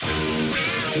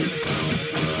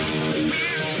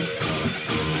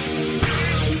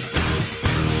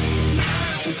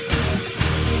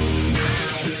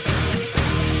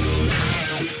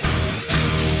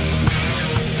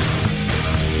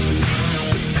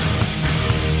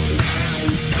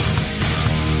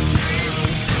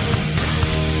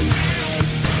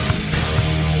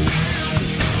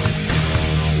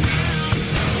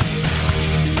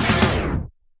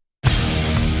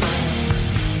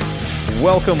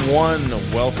Welcome one,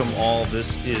 welcome all.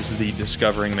 This is the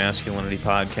Discovering Masculinity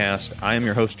podcast. I am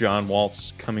your host, John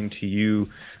Waltz, coming to you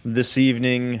this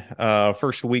evening,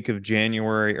 first week of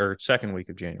January, or second week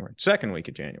of January.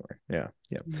 Yeah.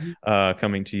 Mm-hmm.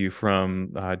 Coming to you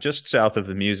from just south of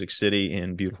the Music City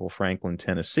in beautiful Franklin,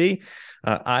 Tennessee.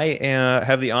 I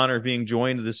have the honor of being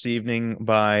joined this evening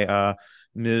by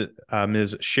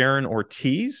Ms. Sharon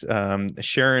Ortiz.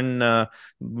 Sharon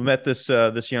met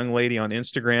this young lady on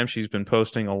Instagram. She's been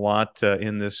posting a lot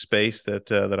in this space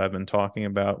that I've been talking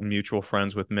about. Mutual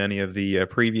friends with many of the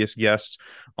previous guests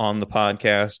on the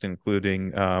podcast,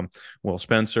 including Will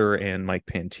Spencer and Mike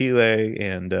Pantile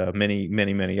and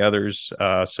many others.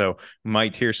 So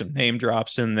might hear some name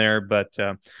drops in there, but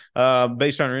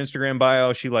based on her Instagram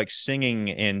bio, she likes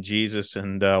singing and Jesus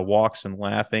and walks and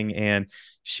laughing, and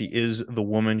she is the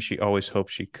woman she always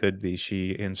hoped she could be.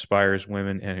 She inspires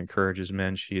women and encourages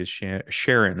men. She is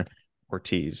Sharon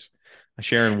Ortiz.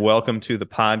 Sharon, welcome to the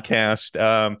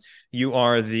podcast. You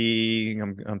are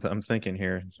I'm thinking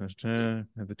here,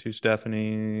 the two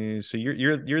Stephanies. So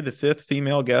you're the fifth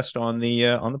female guest on the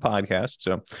podcast.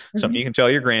 So something you can tell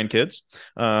your grandkids.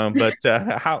 But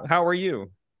how are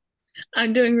you?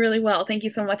 I'm doing really well. Thank you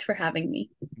so much for having me.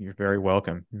 You're very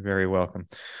welcome. You're very welcome.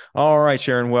 All right,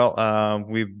 Sharon. Well,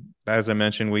 as I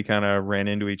mentioned, we kind of ran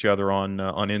into each other on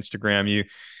Instagram.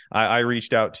 I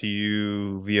reached out to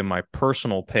you via my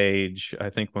personal page, I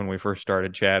think, when we first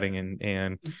started chatting,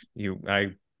 and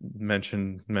I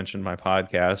mentioned my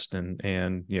podcast,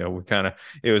 and we kind of,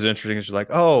 it was interesting. It's like,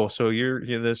 oh, so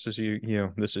this is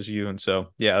this is you. And so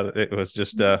yeah, it was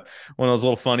just one of those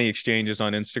little funny exchanges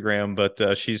on Instagram.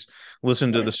 But she's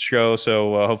listened to the show,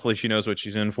 so hopefully she knows what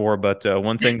she's in for. But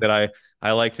one thing that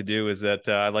I like to do is that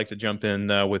I like to jump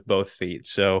in with both feet.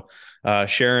 So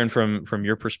Sharon, from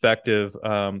your perspective,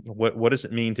 what does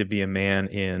it mean to be a man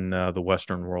in the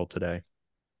Western world today?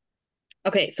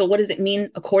 Okay, so what does it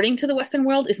mean according to the Western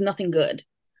world is nothing good.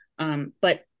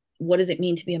 But what does it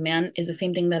mean to be a man is the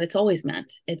same thing that it's always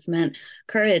meant. It's meant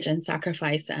courage and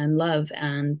sacrifice and love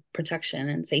and protection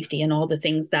and safety and all the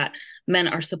things that men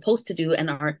are supposed to do and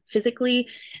are physically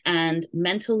and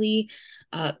mentally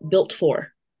built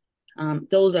for.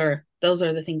 Those are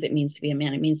the things it means to be a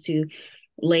man. It means to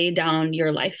lay down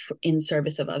your life in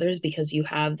service of others because you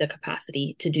have the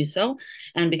capacity to do so,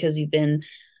 and because you've been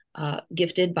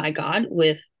gifted by God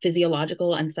with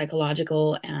physiological and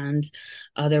psychological and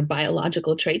other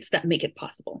biological traits that make it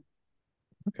possible.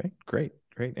 Okay, great.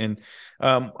 And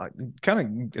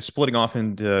kind of splitting off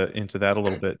into that a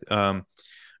little bit.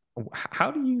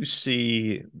 How do you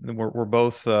see, we're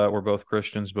both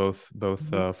Christians, both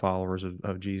followers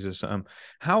of Jesus.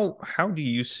 How do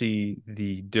you see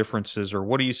the differences, or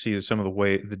what do you see as some of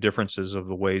the differences of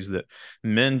the ways that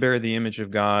men bear the image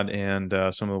of God and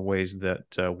some of the ways that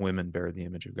women bear the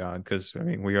image of God? Because I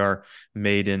mean, we are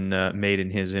made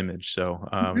in His image. So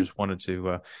just wanted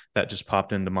to that just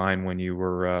popped into mind when you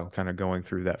were kind of going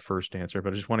through that first answer.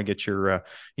 But I just want to get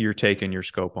your take and your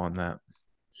scope on that.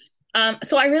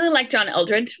 So I really like John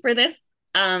Eldredge for this.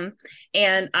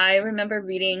 And I remember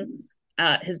reading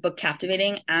his book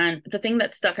Captivating. And the thing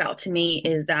that stuck out to me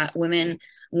is that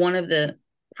one of the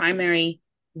primary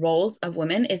roles of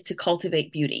women is to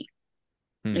cultivate beauty.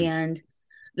 And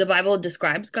the Bible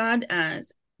describes God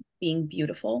as being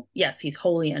beautiful. Yes, he's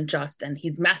holy and just, and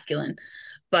he's masculine,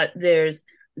 but there's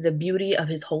the beauty of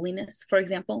his holiness, for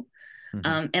example.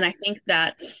 And I think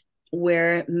that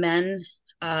where men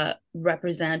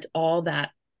represent all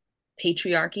that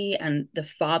patriarchy and the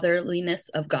fatherliness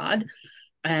of God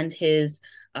and his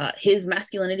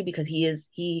masculinity, because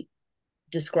he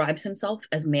describes himself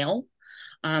as male.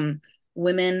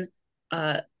 Women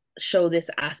show this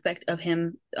aspect of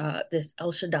him, this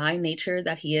El Shaddai nature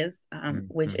that he is,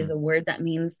 which is a word that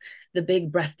means the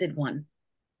big-breasted one,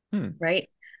 right?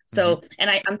 So,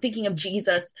 and I'm thinking of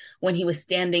Jesus when he was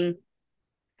standing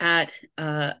at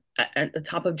the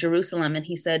top of Jerusalem, and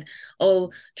he said,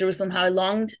 "Oh, Jerusalem, how I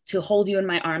longed to hold you in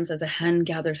my arms as a hen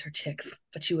gathers her chicks,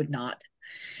 but you would not."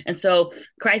 And so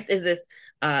Christ is this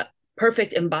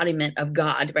perfect embodiment of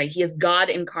God, right? He is God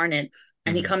incarnate,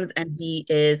 and he comes and he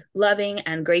is loving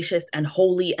and gracious and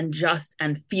holy and just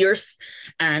and fierce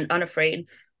and unafraid.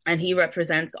 and he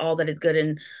represents all that is good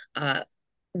in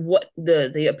what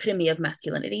the epitome of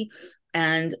masculinity.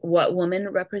 And what woman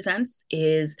represents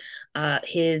is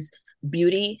his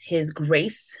beauty, his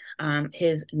grace,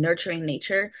 his nurturing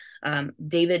nature.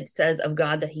 David says of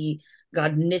God that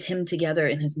God knit him together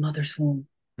in his mother's womb.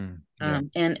 Yeah.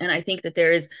 And I think that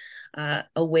there is a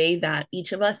way that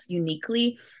each of us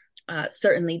uniquely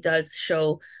certainly does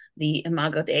show the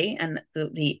imago Dei, and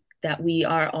the that we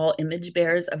are all image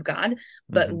bearers of God,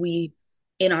 but we,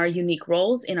 in our unique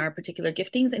roles, in our particular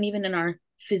giftings, and even in our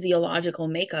physiological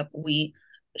makeup, we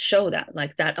show that.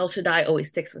 Like that El Shaddai always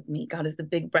sticks with me. God is the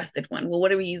big breasted one. Well, what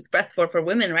do we use breast for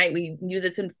women, right? We use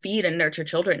it to feed and nurture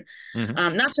children,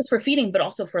 not just for feeding, but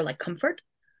also for like comfort,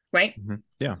 right?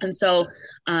 Yeah. And so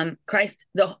Christ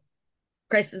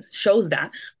shows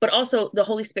that, but also the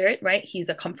Holy Spirit, right? He's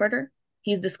a comforter.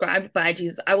 He's described by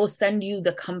Jesus, I will send you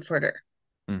the comforter.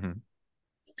 And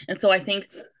so I think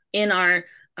in our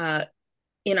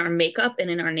makeup and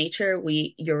in our nature,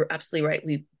 you're absolutely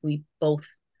right. We both,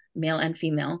 male and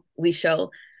female, we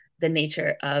show the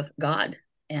nature of God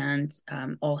and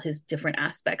all his different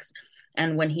aspects.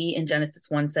 And when he in Genesis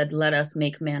 1 said, let us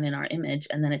make man in our image,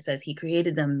 and then it says he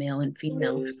created them male and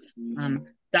female,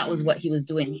 that was what he was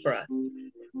doing for us.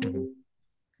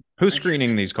 Who's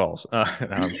screening these calls?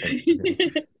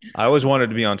 I always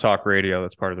wanted to be on talk radio.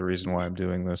 That's part of the reason why I'm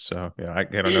doing this. So yeah, I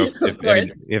don't know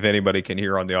if anybody can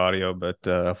hear on the audio, but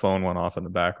a phone went off in the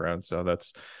background. So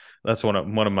that's one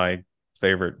of my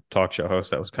favorite talk show hosts.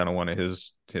 That was kind of one of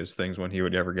his things when he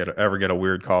would ever get a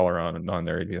weird caller on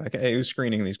there. He'd be like, "Hey, who's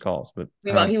screening these calls?" But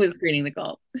well, he was screening the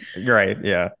calls. Right?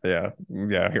 Yeah.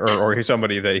 Or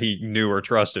somebody that he knew or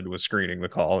trusted was screening the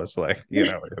call. It's like,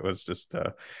 it was just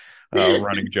a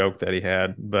running joke that he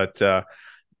had. But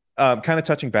kind of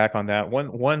touching back on that,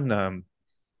 one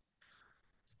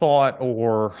thought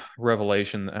or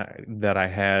revelation that I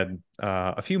had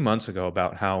a few months ago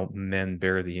about how men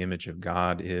bear the image of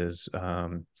God is,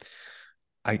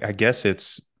 I guess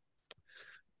it's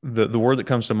the word that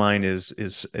comes to mind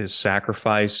is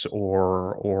sacrifice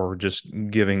or just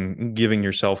giving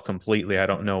yourself completely. I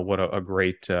don't know what a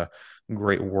great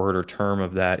word or term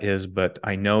of that is, but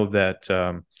I know that.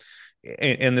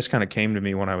 And this kind of came to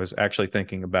me when I was actually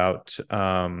thinking about,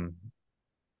 I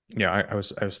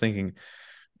was thinking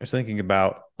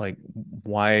about like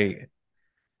why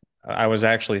I was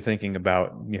actually thinking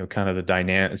about, kind of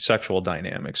the sexual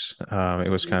dynamics.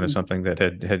 It was kind of something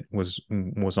that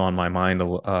was on my mind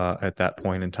at that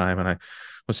point in time. And I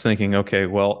was thinking, okay,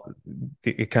 well,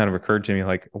 it kind of occurred to me,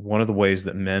 like one of the ways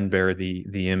that men bear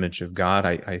the image of God,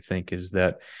 I think is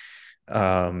that,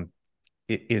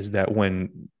 is that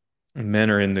when men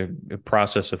are in the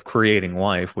process of creating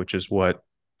life, which is what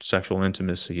sexual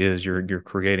intimacy is, you're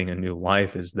creating a new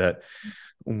life, is that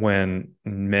when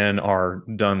men are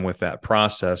done with that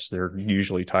process, they're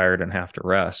usually tired and have to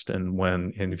rest. And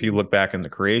if you look back in the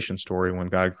creation story, when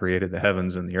God created the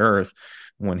heavens and the earth,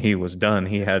 when he was done,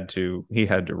 he had to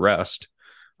rest.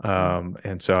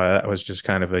 And so that was just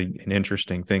kind of an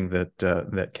interesting thing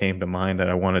that came to mind that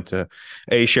I wanted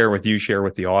to share with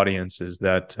the audience, is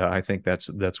that I think that's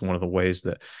one of the ways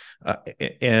that,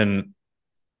 and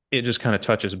it just kind of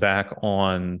touches back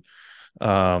on,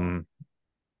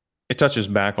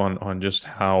 just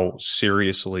how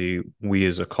seriously we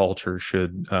as a culture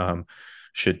should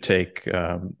take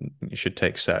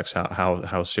sex,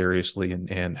 how seriously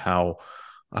and how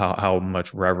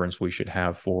much reverence we should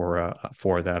have for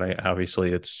that.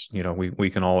 Obviously, it's, we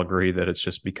can all agree that it's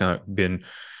just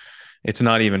it's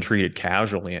not even treated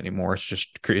casually anymore.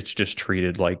 It's just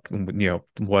treated like,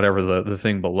 whatever the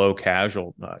thing below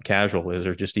casual is,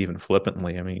 or just even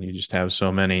flippantly. I mean, you just have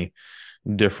so many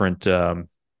different, just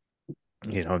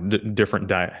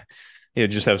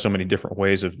have so many different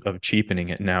ways of cheapening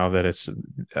it now that it's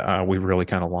we really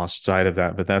kind of lost sight of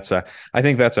that. But I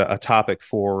think that's a topic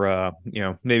for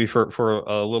maybe for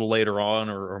a little later on,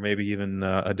 or maybe even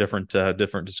a different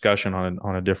discussion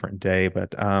on a different day.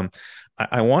 But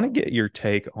I want to get your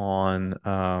take on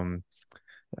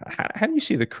how do you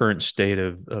see the current state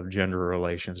of gender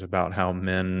relations, about how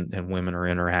men and women are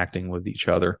interacting with each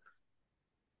other?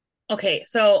 Okay,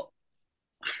 so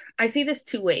I see this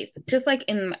two ways. Just like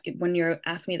when you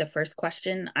asked me the first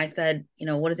question, I said,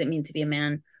 what does it mean to be a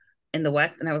man in the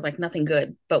West? And I was like, nothing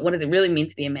good. But what does it really mean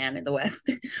to be a man in the West?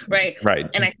 Right. Right.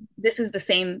 And this is the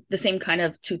same kind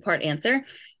of two-part answer.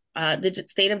 The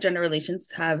state of gender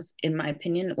relations has, in my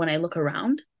opinion, when I look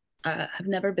around, have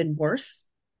never been worse,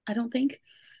 I don't think.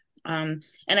 And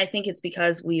I think it's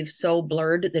because we've so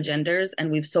blurred the genders, and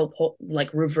we've so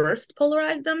reversed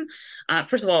polarized them.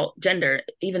 First of all, gender,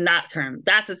 even that term,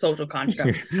 that's a social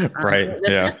construct. Right. The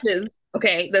sexes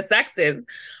okay, the sexes,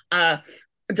 uh,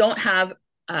 don't have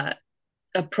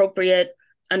appropriate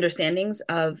understandings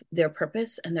of their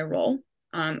purpose and their role.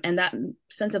 And that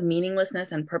sense of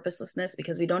meaninglessness and purposelessness,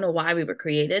 because we don't know why we were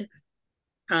created.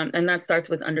 And that starts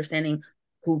with understanding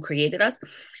who created us.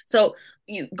 So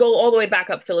you go all the way back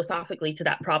up philosophically to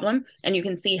that problem, and you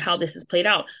can see how this is played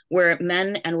out, where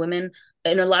men and women,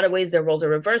 in a lot of ways, their roles are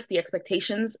reversed. The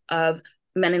expectations of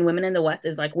men and women in the West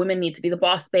is like, women need to be the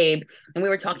boss babe. And we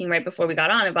were talking right before we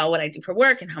got on about what I do for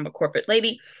work and how I'm a corporate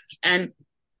lady. And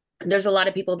there's a lot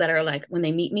of people that are like, when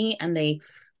they meet me and they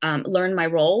learn my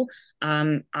role,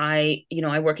 I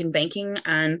work in banking,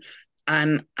 and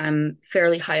I'm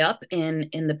fairly high up in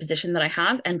the position that I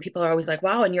have, and people are always like,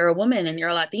 wow, and you're a woman and you're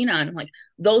a Latina, and I'm like,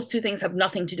 those two things have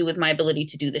nothing to do with my ability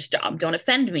to do this job. Don't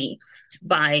offend me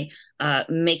by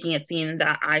making it seem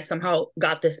that I somehow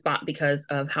got this spot because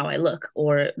of how I look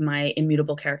or my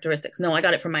immutable characteristics. No, I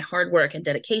got it from my hard work and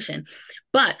dedication.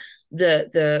 But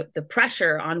the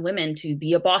pressure on women to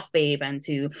be a boss babe and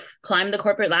to climb the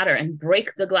corporate ladder and break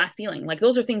the glass ceiling, like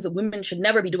those are things that women should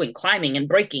never be doing. Climbing and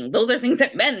breaking, those are things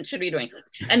that men should be doing.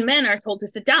 And men are told to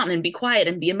sit down and be quiet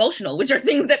and be emotional, which are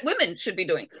things that women should be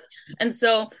doing. And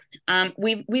so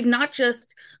we've not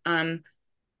just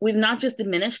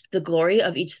diminished the glory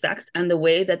of each sex and the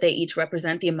way that they each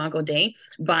represent the Imago Dei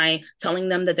by telling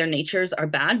them that their natures are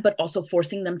bad, but also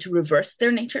forcing them to reverse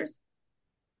their natures.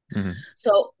 Mm-hmm.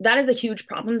 So that is a huge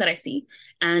problem that I see.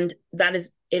 And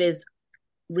it is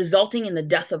resulting in the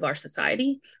death of our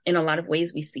society. In a lot of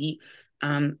ways, we see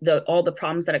all the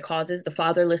problems that it causes, the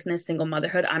fatherlessness, single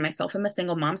motherhood. I myself am a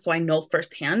single mom, so I know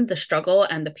firsthand the struggle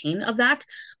and the pain of that,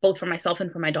 both for myself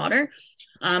and for my daughter.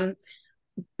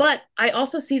 But I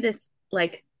also see this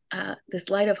this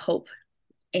light of hope.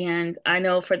 And I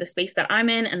know for the space that I'm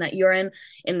in and that you're in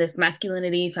this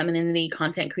masculinity, femininity,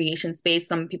 content creation space,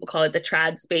 some people call it the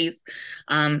trad space.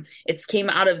 It's came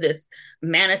out of this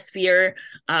manosphere,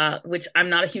 which I'm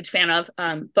not a huge fan of,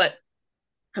 but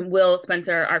Will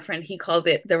Spencer, our friend, he calls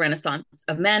it the Renaissance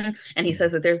of men. And he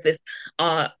says that there's this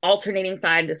alternating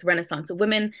side, this Renaissance of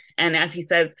women. And as he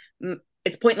says,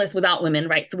 it's pointless without women,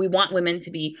 right? So we want women to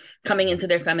be coming into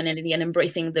their femininity and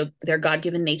embracing their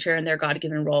God-given nature and their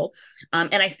God-given role.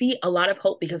 And I see a lot of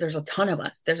hope because there's a ton of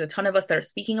us. There's a ton of us that are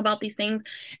speaking about these things.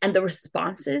 And the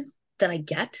responses that I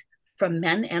get from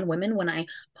men and women when I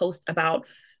post about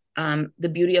the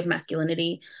beauty of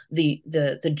masculinity,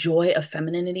 the joy of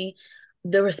femininity,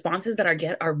 the responses that I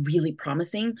get are really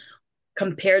promising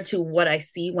compared to what I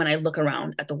see when I look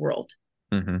around at the world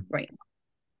right now.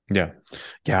 Yeah.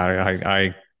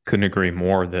 I couldn't agree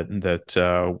more that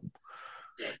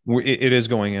it is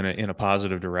going in a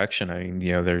positive direction. I mean,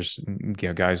 there's,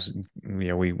 guys,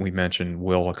 we mentioned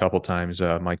Will a couple times,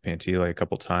 Mike Pantile a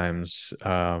couple times,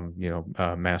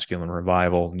 Masculine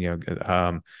Revival,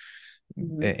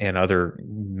 and other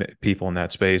people in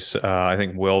that space. I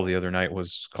think Will the other night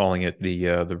was calling it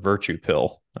the virtue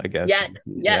pill, I guess. Yes.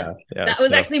 Yeah, that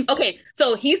was actually okay.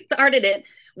 So he started it.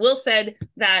 Will said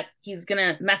that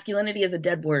masculinity is a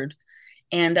dead word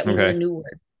and that we need a new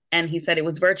word. And he said it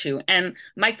was virtue. And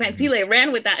Mike Pantile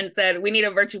ran with that and said, we need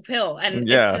a virtue pill. And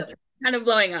it's just kind of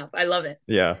blowing up. I love it.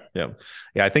 Yeah.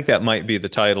 I think that might be the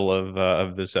title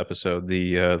of this episode,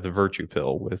 the virtue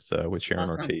pill with Sharon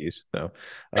Ortiz. So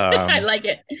I like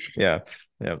it. Yeah.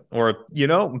 Or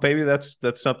maybe that's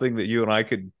something that you and I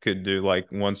could do,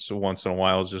 like once in a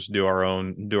while, is just do our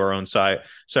own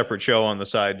separate show on the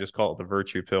side, just call it the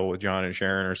virtue pill with John and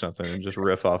Sharon or something, and just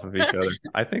riff off of each other.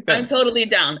 I think I'm totally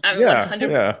down. I'm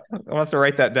 100%. Yeah. I'll have to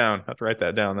write that down.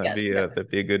 That'd be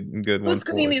a good one. Who's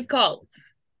screening these calls?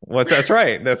 That's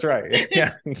right.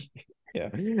 Yeah.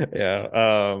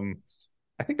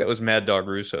 I think that was Mad Dog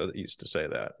Russo that used to say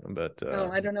that, but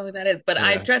I don't know who that is, but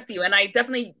I trust you, and I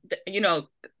definitely,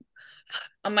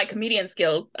 on my comedian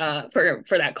skills, for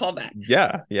that callback.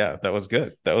 Yeah, that was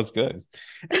good.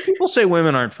 And people say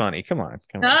women aren't funny. Come on.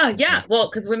 Yeah, well,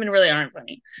 because women really aren't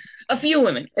funny. A few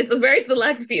women. It's a very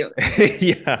select few.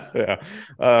 Yeah.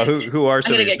 Who are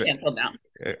some? I'm gonna get canceled now.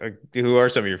 Who are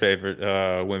some of your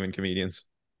favorite women comedians?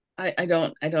 I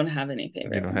don't have any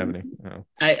favorite. You don't have any? Oh.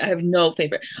 I have no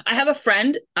favorite. I have a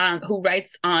friend who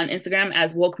writes on Instagram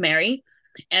as Woke Mary,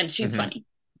 and she's funny.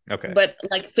 Okay. But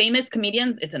like famous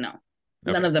comedians, it's a no.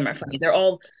 Okay. None of them are funny. They're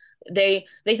all they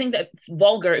think that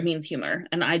vulgar means humor,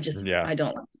 and I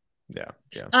don't like it.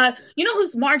 Yeah.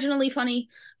 Who's marginally funny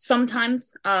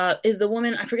sometimes is the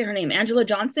woman, I forget her name, Angela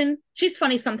Johnson. She's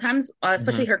funny sometimes,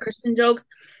 especially her Christian jokes,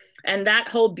 and that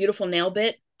whole beautiful nail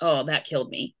bit. Oh, that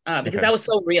killed me because that was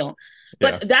so real.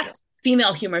 But that's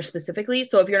female humor specifically.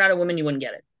 So if you're not a woman, you wouldn't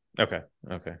get it. Okay.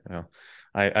 Well,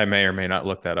 I may or may not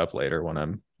look that up later when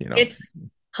I'm, It's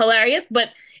hilarious, but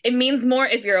it means more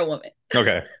if you're a woman.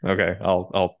 Okay. Okay.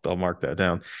 I'll mark that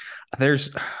down.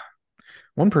 There's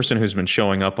one person who's been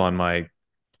showing up on my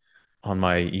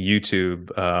YouTube.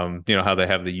 You know how they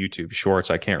have the YouTube shorts.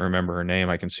 I can't remember her name.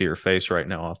 I can see her face right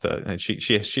now off the, and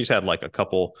she's had like a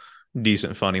couple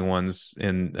decent funny ones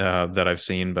in that I've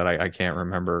seen, but I can't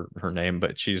remember her name.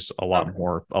 But she's Oh.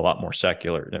 a lot more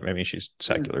secular. I mean, she's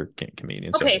secular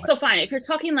comedian. So Okay, so fine. If you're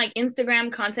talking like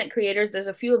Instagram content creators, there's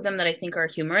a few of them that I think are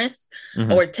humorous,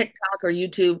 Mhm. or TikTok or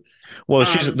YouTube. Well,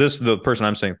 she's Um, this the person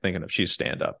I'm saying thinking of. She's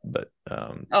stand up, but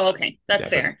oh, okay, that's yeah, but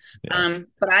fair. yeah.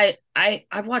 But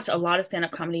I've watched a lot of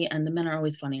stand-up comedy and the men are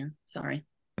always funnier. Sorry.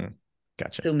 Hmm.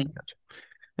 Gotcha. Sue me. Gotcha.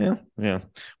 Yeah, yeah.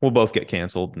 We'll both get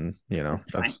canceled, and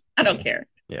It's fine. that's I don't care.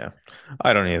 yeah.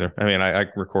 I don't either. I mean, I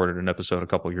recorded an episode a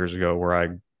couple years ago where I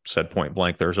said point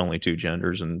blank, "There's only two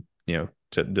genders," and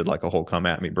did like a whole "come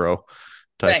at me, bro"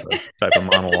 Right. type of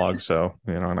monologue. So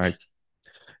and I,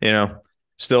 you know, It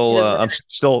still is what I'm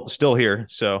it is. still here.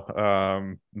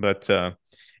 So, but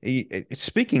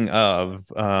speaking of,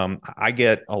 I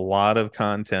get a lot of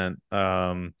content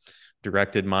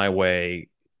directed my way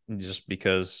just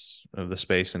because of the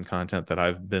space and content that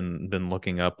I've been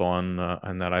looking up on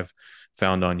and that I've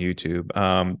found on YouTube.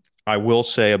 I will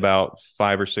say about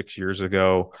 5 or 6 years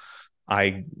ago,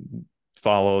 I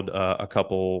followed a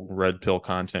couple red pill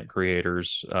content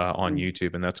creators on Mm.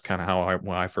 YouTube, and that's kind of how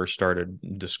when I first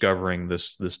started discovering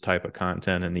this type of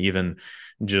content, and even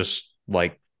just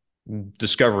like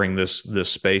discovering this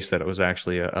space that it was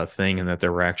actually a thing, and that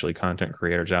there were actually content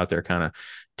creators out there kind of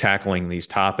tackling these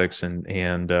topics.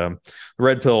 And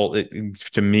red pill,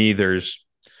 to me, there's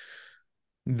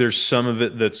some of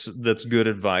it that's good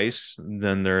advice,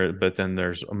 but then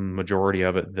there's a majority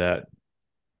of it that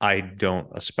I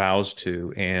don't espouse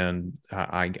to. And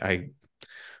I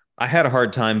had a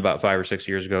hard time about 5 or 6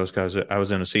 years ago because I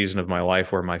was in a season of my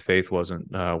life where my faith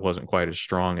wasn't quite as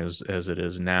strong as it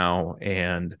is now.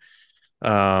 And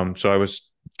so I was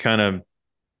kind of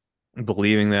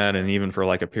believing that. And even for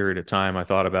like a period of time, I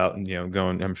thought about,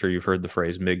 going, I'm sure you've heard the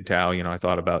phrase MGTOW, I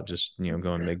thought about just, going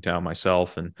MGTOW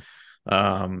myself. And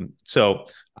so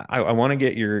I want to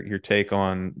get your take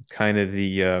on kind of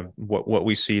the what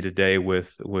we see today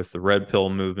with the red pill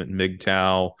movement,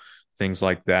 MGTOW, things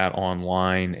like that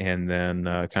online, and then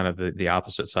kind of the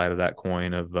opposite side of that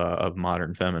coin of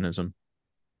modern feminism.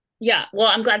 Yeah. Well,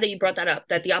 I'm glad that you brought that up.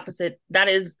 That the opposite, that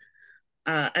is,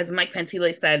 as Mike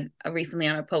Pantile said recently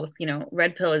on a post,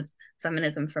 red pill is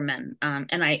feminism for men.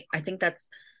 And I think that's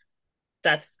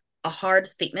a hard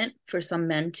statement for some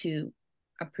men to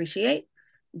appreciate,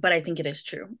 but I think it is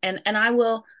true. And I'm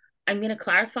going to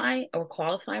clarify or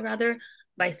qualify rather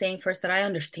by saying first that I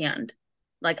understand.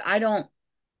 Like I don't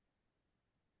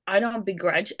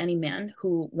begrudge any man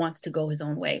who wants to go his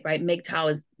own way, right?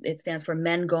 MGTOW it stands for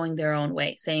men going their own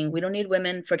way, saying we don't need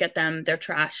women, forget them, they're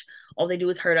trash. All they do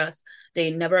is hurt us.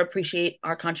 They never appreciate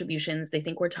our contributions. They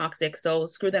think we're toxic, so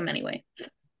screw them anyway.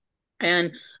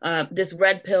 And this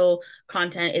red pill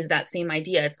content is that same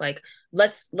idea. It's like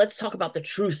let's talk about the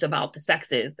truth about the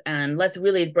sexes, and let's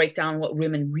really break down what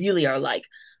women really are like,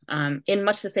 in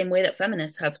much the same way that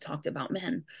feminists have talked about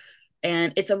men.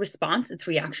 And it's a response, it's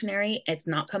reactionary, it's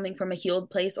not coming from a healed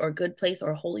place or a good place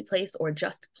or a holy place or a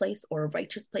just place or a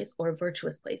righteous place or a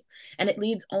virtuous place, and it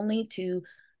leads only to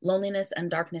loneliness and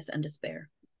darkness and despair.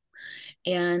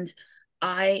 And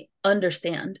I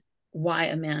understand why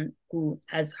a man who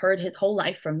has heard his whole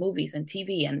life from movies and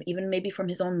TV and even maybe from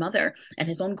his own mother and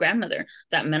his own grandmother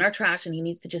that men are trash and he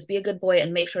needs to just be a good boy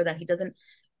and make sure that he doesn't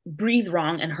breathe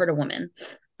wrong and hurt a woman,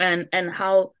 and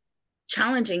how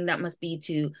challenging that must be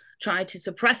to try to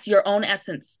suppress your own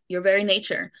essence, your very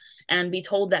nature, and be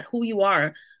told that who you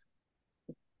are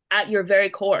at your very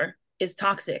core is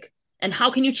toxic. And how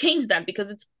can you change that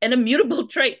because it's an immutable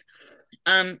trait?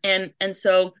 And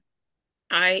so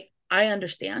I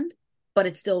understand, but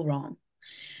it's still wrong.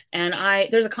 And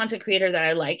there's a content creator that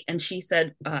I like, and she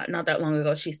said not that long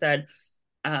ago, she said,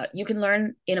 you can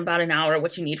learn in about an hour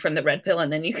what you need from the red pill,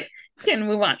 and then you can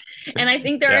move on. And I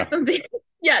think there are Yeah. some things,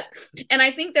 yes. And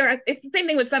I think it's the same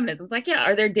thing with feminism. It's like, yeah,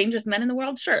 are there dangerous men in the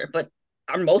world? Sure. But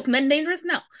are most men dangerous?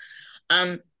 No.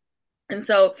 Um, and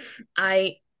so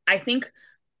I I think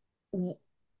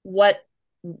what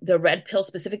the red pill,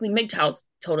 specifically MGTOW's,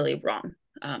 totally wrong.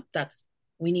 That's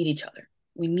we need each other.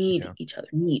 We need Yeah. each other.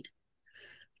 Need.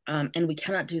 And we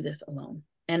cannot do this alone.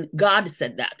 And God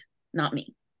said that, not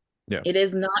me. Yeah. It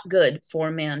is not good for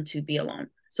a man to be alone.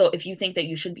 So if you think that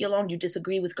you should be alone, you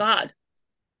disagree with God.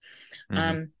 Hmm.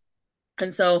 Um,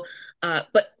 and so,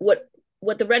 but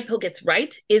what the red pill gets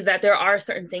right is that there are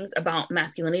certain things about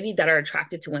masculinity that are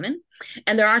attractive to women,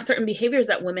 and there are certain behaviors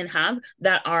that women have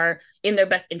that are in their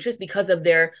best interest because of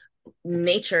their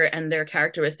nature and their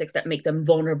characteristics that make them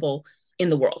vulnerable in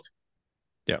the world.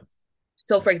 Yeah.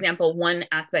 So, for example, one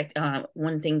aspect,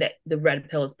 one thing that the red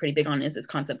pill is pretty big on is this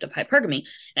concept of hypergamy.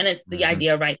 And it's the Mm-hmm.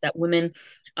 idea, right, that women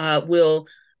will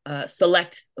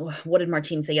select, what did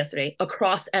Martine say yesterday?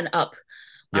 Across and up,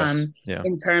 Yes. Yeah.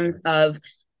 in terms of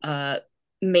uh,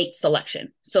 mate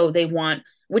selection. So they want,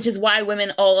 which is why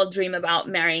women all dream about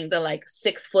marrying the like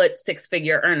 6 foot, 6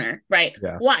 figure earner, right?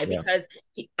 Yeah. Why? Yeah. Because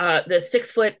the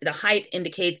 6 foot, the height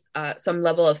indicates some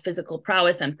level of physical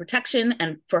prowess and protection,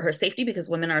 and for her safety, because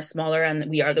women are smaller and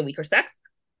we are the weaker sex.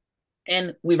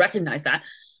 And we recognize that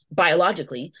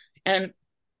biologically. And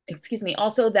excuse me,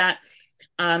 also that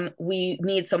we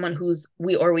need someone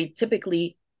we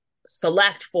typically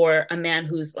select for a man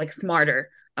who's like smarter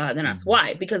than us. Mm-hmm.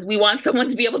 Why? Because we want someone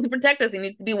to be able to protect us. He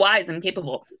needs to be wise and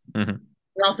capable. Mm-hmm.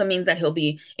 It also means that he'll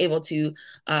be able to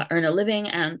earn a living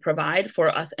and provide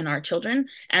for us and our children.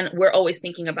 And we're always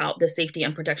thinking about the safety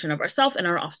and protection of ourselves and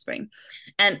our offspring.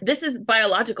 And this is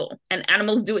biological, and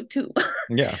animals do it too.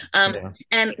 Yeah. um, Yeah.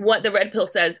 and what the red pill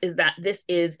says is that this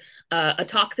is a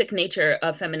toxic nature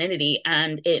of femininity,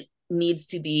 and it needs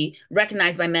to be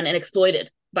recognized by men and exploited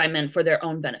by men for their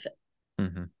own benefit.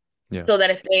 Mm-hmm. Yeah. So that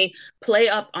if they play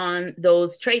up on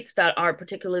those traits that are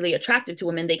particularly attractive to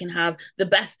women, they can have the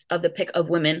best of the pick of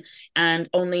women and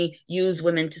only use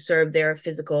women to serve their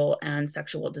physical and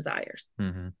sexual desires.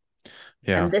 Mm-hmm.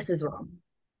 Yeah. And this is wrong.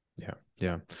 Yeah.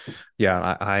 Yeah.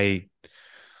 Yeah.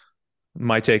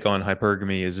 My take on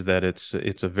hypergamy is that it's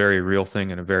a very real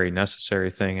thing and a very necessary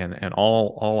thing, and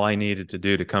all I needed to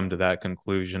do to come to that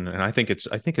conclusion, and I think it's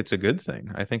a good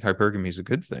thing. I think hypergamy is a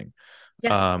good thing.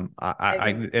 Yes,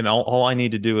 I and all I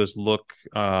need to do is look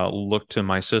to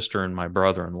my sister and my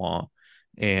brother-in-law,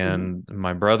 and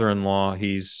my brother-in-law,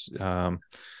 he's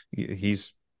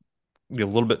a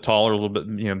little bit taller, a little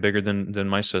bit bigger than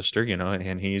my sister,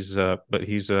 and he's but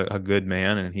he's a good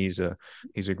man, and he's a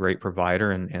great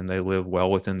provider, and they live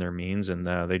well within their means, and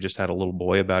they just had a little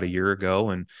boy about a year ago,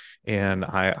 and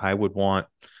I would want,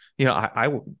 I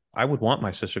would want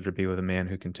my sister to be with a man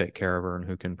who can take care of her and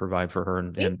who can provide for her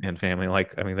and family.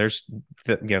 Like, I mean, and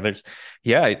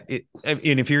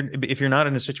if you're not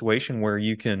in a situation where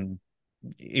you can,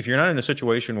 if you're not in a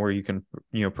situation where you can,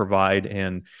 provide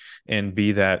and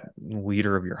be that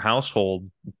leader of your household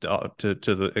to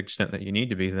the extent that you need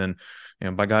to be, then,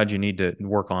 by God, you need to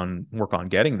work on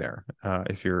getting there.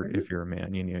 If you're a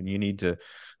man, you need to.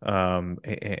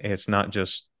 It's not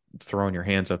just throwing your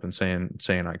hands up and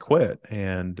saying I quit.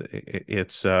 And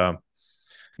it's I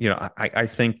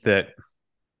think that,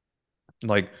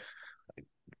 like,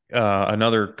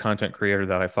 another content creator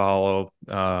that I follow,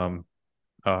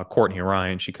 Courtney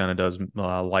Ryan, she kind of does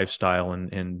lifestyle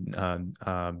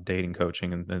and dating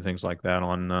coaching and things like that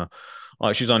on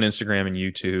she's on Instagram and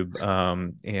YouTube,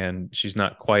 and she's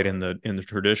not quite in the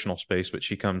traditional space, but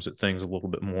she comes at things a little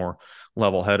bit more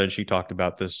level headed. She talked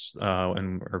about this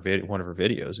in one of her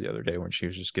videos the other day, when she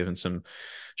was just giving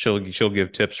she'll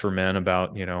give tips for men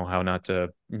about how not to.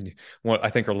 What I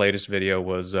think her latest video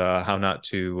was how not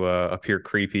to appear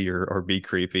creepy or be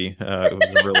creepy.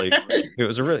 It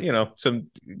was a really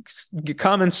some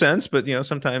common sense, but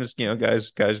sometimes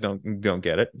guys don't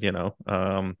get it.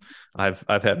 I've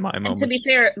had my And to be moments.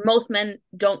 fair, most men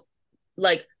don't,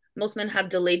 like, most men have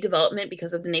delayed development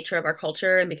because of the nature of our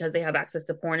culture and because they have access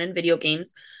to porn and video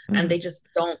games, and they Mm, just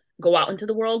don't go out into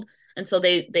the world. And so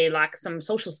they lack some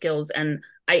social skills. And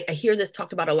I hear this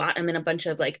talked about a lot. I'm in a bunch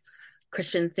of like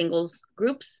Christian singles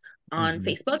groups on mhm.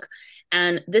 Facebook.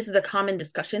 And this is a common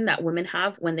discussion that women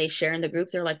have when they share in the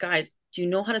group. They're like, guys, do you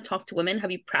know how to talk to women?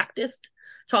 Have you practiced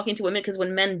talking to women? Because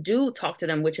when men do talk to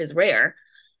them, which is rare,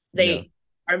 Yeah, they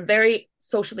are very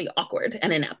socially awkward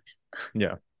and inept.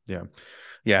 yeah, yeah,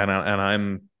 yeah. And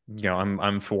I'm,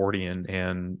 I'm 40,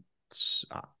 and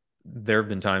there have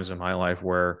been times in my life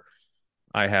where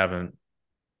I haven't,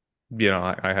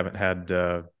 I haven't had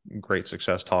great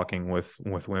success talking with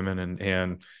women,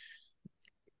 and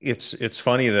it's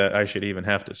funny that I should even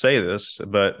have to say this,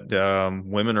 but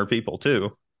women are people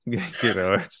too.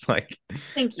 It's like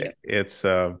Thank you. it's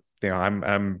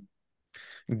I'm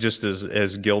just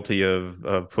as guilty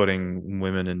of putting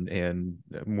women and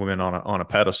women on a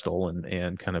pedestal,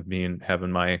 and kind of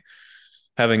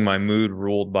having my mood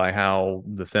ruled by how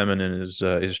the feminine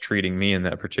is treating me in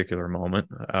that particular moment.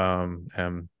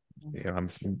 And I'm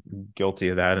guilty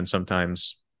of that, and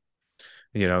sometimes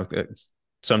you know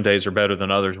some days are better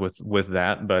than others with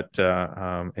that, but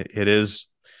it is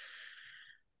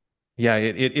Yeah,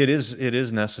 it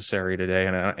is necessary today,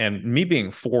 and me being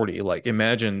 40, like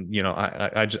imagine,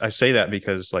 I say that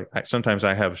because like sometimes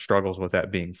I have struggles with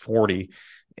that being 40,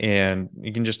 and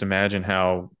you can just imagine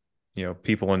how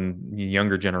people in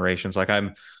younger generations, like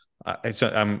I'm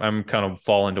kind of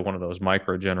fall into one of those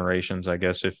micro generations, I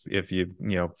guess, if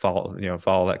follow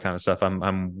that kind of stuff.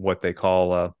 I'm what they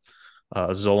call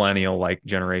zillennial, like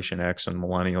Generation X and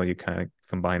millennial. You kind of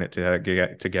combine it to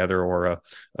get together, or a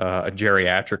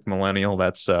geriatric millennial.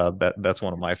 That's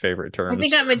one of my favorite I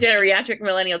think terms. I'm a geriatric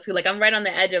millennial too. Like I'm right on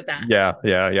the edge of that. Yeah,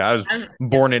 yeah, yeah. I was Yeah.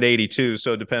 born in '82,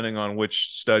 so depending on which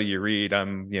study you read,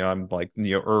 I'm like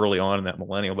early on in that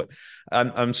millennial, but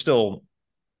I'm still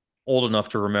old enough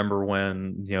to remember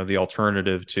when the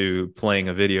alternative to playing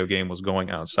a video game was going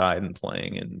outside and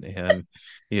playing, and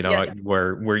Yes.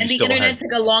 where you And the still internet had.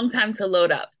 took a long time to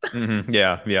load up.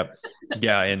 Yeah, yeah,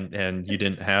 yeah, and you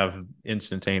didn't have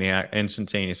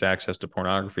instantaneous access to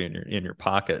pornography in your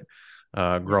pocket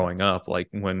Yeah. growing up. Like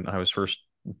when I was first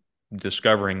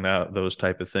discovering those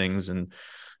type of things, and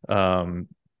um,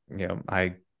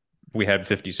 I we had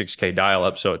 56K dial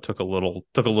up, so it took a little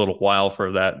while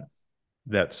for that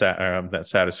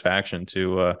satisfaction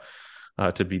to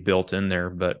be built in there.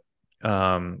 But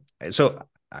so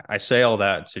I say all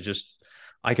that to just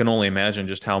I can only imagine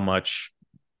just how much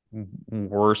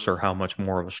worse or how much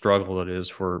more of a struggle it is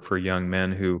for young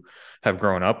men who have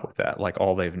grown up with that. Like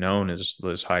all they've known is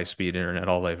this high speed internet.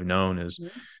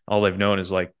 Mhm. All they've known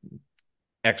is like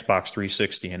Xbox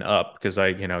 360 and up, because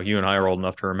you and I are old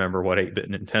enough to remember what 8-bit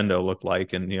Nintendo looked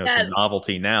like, and it's a Yes.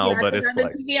 novelty now, Yes, but I it's had the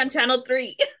like, TV on channel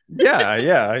 3. yeah,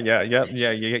 yeah, yeah, yeah,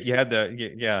 yeah. You had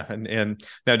yeah, and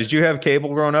now, did you have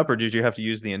cable growing up, or did you have to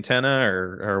use the antenna,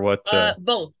 or what? Both,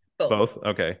 both. Both.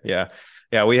 Okay. Yeah.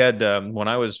 Yeah. We had, when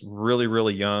I was really,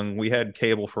 really young, we had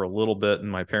cable for a little bit,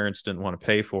 and my parents didn't want to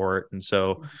pay for it. And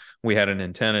so we had an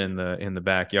antenna in the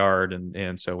backyard.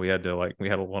 And so we had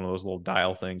one of those little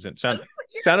dial things. It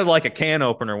sounded like a can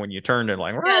opener when you turned it,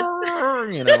 like, Yes.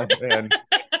 and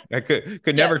I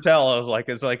could never Yes. tell. I was like,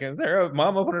 is there a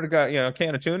mom opening a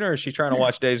can of tuna, or is she trying to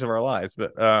watch Days of Our Lives?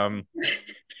 Um,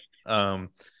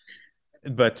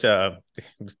 but,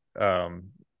 um,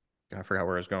 I forgot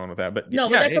where I was going with that, but No,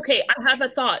 but yeah, that's okay. I have a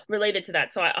thought related to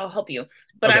that, so I'll help you.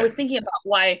 But I okay. was thinking about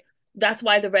why that's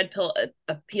why the red pill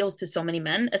appeals to so many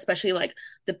men, especially like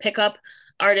the pickup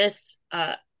artists,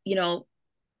 you know,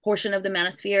 portion of the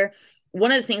manosphere.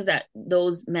 One of the things that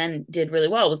those men did really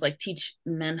well was like teach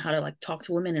men how to like talk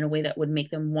to women in a way that would make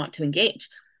them want to engage.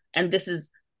 And this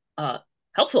is uh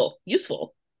helpful,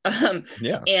 useful. Um,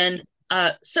 Yeah. and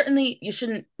certainly you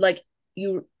shouldn't like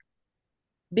you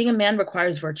being a man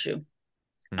requires virtue.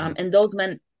 Hmm. And those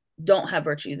men don't have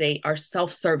virtue. They are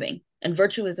self-serving. And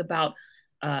virtue is about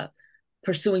uh,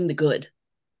 pursuing the good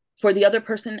for the other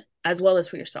person as well as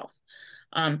for yourself.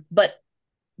 But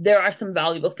there are some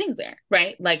valuable things there,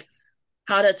 right? Like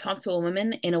how to talk to a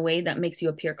woman in a way that makes you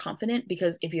appear confident.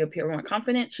 Because if you appear more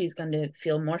confident, she's going to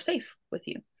feel more safe with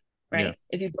you, Yeah. right?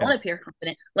 If you don't Yeah. appear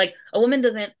confident, like a woman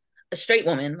doesn't, a straight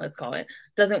woman, let's call it,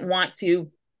 doesn't want to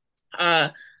uh,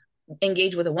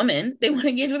 engage with a woman, they want to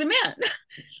engage with a man.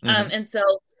 Hmm. And so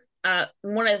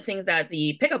one of the things that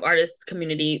the pickup artists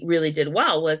community really did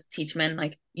well was teach men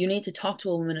like you need to talk to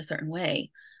a woman a certain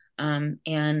way.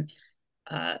 And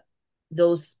uh,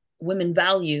 those women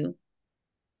value,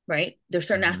 right? There's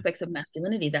certain Hmm. aspects of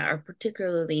masculinity that are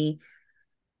particularly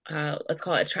let's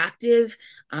call it attractive,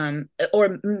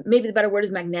 or maybe the better word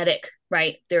is magnetic,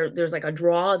 right? There's like a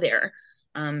draw there.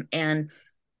 And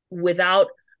without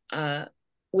uh,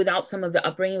 without some of the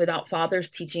upbringing, without fathers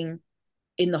teaching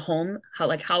in the home how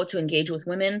to engage with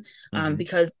women, Hmm.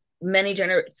 because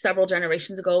several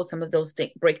generations ago some of those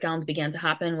breakdowns began to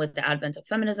happen with the advent of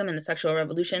feminism and the sexual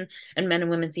revolution, and men and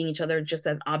women seeing each other just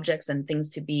as objects and things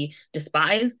to be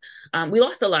despised. We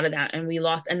lost a lot of that, and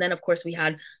then of course we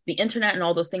had the internet and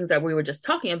all those things that we were just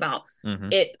talking about. Hmm.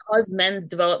 It caused men's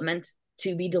development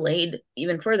to be delayed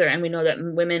even further, and we know that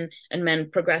women and men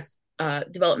progress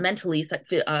developmentally,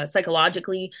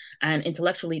 psychologically, and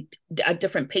intellectually at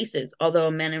different paces, although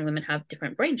men and women have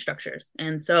different brain structures.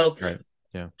 And so, Right.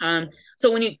 Yeah. um, so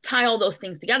when you tie all those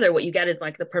things together, what you get is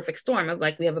like the perfect storm of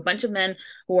like we have a bunch of men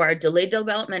who are delayed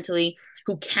developmentally,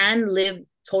 who can live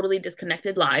totally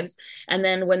disconnected lives, and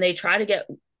then when they try to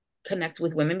connect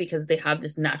with women because they have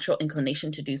this natural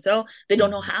inclination to do so, they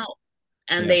don't know Hmm. how,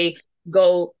 and Yeah. they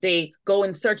go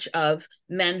in search of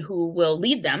men who will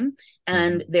lead them,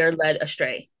 and Hmm. they're led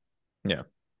astray. Yeah.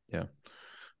 Yeah.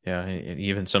 Yeah. And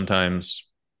even sometimes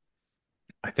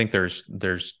I think there's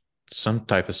some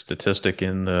type of statistic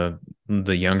in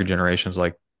the younger generations,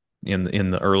 like in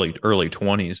the early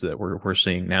 20s, that we're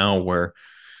seeing now, where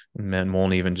men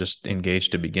won't even just engage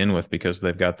to begin with because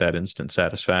they've got that instant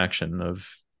satisfaction of,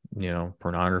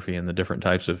 pornography and the different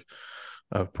types of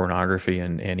pornography,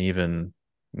 and even,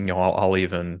 I'll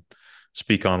even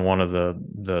speak on one of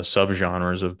the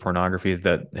subgenres of pornography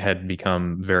that had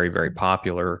become very, very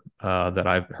popular, that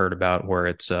I've heard about,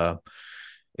 where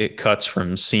it cuts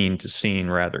from scene to scene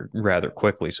rather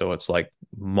quickly. So it's like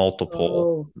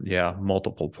multiple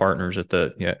partners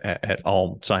at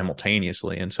all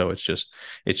simultaneously. And so it's just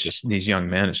these young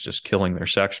men, it's just killing their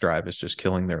sex drive. It's just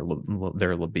killing their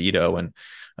libido. And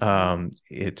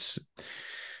it's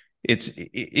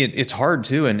hard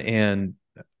too. And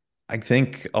I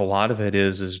think a lot of it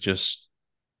is just,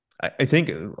 I think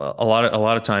a lot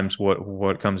of times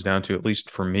what it comes down to, at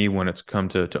least for me, when it's come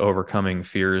to overcoming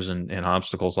fears and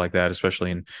obstacles like that,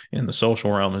 especially in the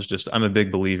social realm, is just, I'm a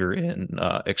big believer in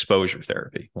exposure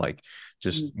therapy. Like,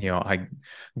 just, I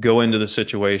go into the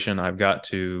situation, I've got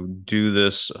to do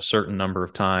this a certain number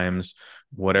of times,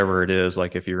 whatever it is.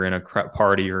 Like if you're in a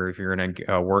party or if you're in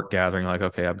a work gathering, like,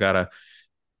 okay, I've got to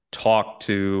talk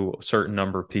to a certain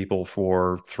number of people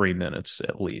for 3 minutes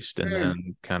at least, and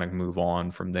then kind of move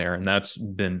on from there. And that's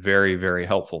been very, very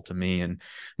helpful to me. And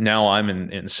now I'm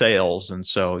in sales. And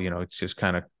so, it's just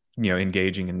kind of,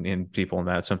 engaging in people in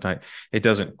that. Sometimes it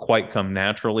doesn't quite come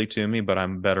naturally to me, but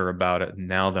I'm better about it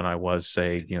now than I was,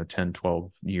 say, 10,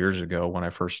 12 years ago when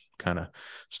I first kind of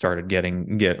started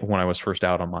when I was first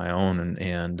out on my own.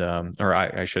 Or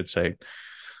I should say,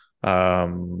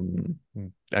 actually,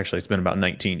 it's been about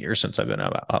 19 years since I've been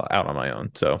out on my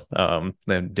own. So,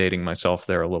 then dating myself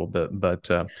there a little bit, but,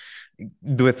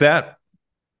 with that,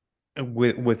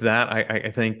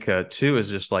 I think, too, is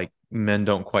just like men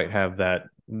don't quite have that.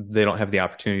 They don't have the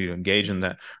opportunity to engage in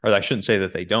that, or I shouldn't say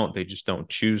that they don't. They just don't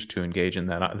choose to engage in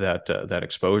that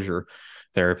exposure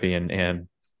therapy. And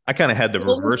I kind of had the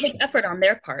reverse. It would take effort on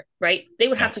their part, right? They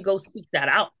would have to go seek that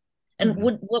out. And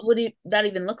what would that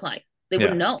even look like? They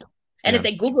wouldn't know. And if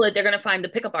they Google it, they're going to find the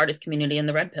pickup artist community in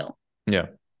the red pill. Yeah.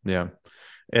 Yeah.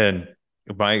 And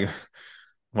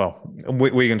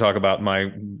we can talk about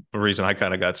the reason I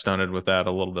kind of got stunted with that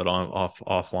a little bit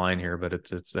offline here, but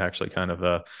it's actually kind of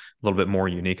a little bit more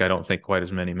unique. I don't think quite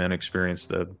as many men experience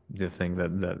the thing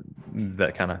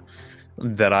that kind of,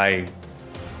 that I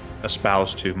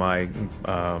espouse to my,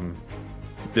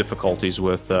 difficulties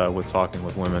with talking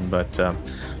with women. But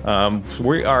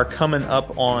we are coming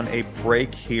up on a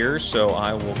break here, so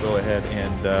I will go ahead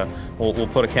and we'll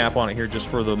put a cap on it here just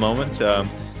for the moment.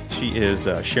 She is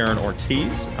Sharon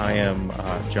Ortiz. I am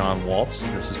John Waltz.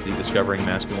 This is the Discovering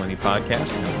Masculinity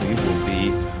podcast, and we will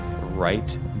be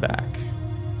right back.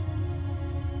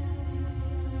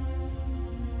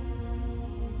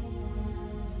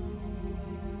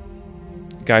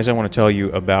 Guys, I want to tell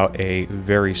you about a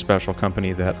very special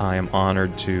company that I am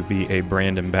honored to be a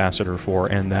brand ambassador for,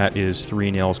 and that is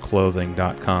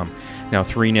 3nailsclothing.com. Now,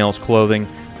 3Nails Clothing,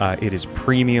 it is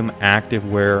premium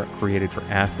activewear created for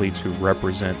athletes who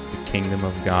represent the kingdom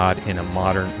of God in a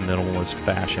modern, minimalist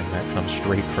fashion. That comes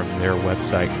straight from their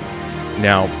website.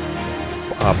 Now,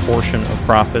 a portion of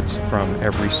profits from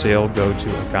every sale go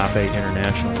to Agape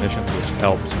International Missions, which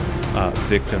helps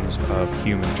victims of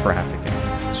human trafficking.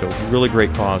 So really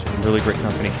great cause, really great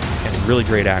company, and really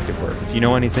great activewear. If you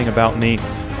know anything about me,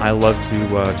 I love to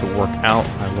work out.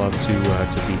 I love to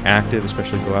be active,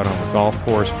 especially go out on the golf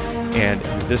course. And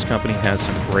this company has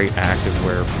some great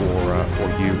activewear for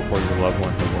you or your loved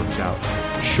one who works out.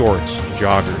 Shorts,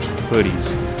 joggers, hoodies.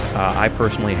 I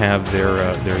personally have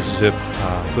their zip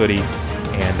hoodie,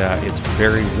 and it's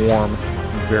very warm,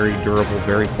 very durable,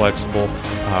 very flexible,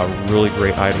 really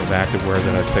great item of activewear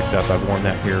that I've picked up. I've worn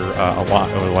that here a lot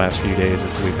over the last few days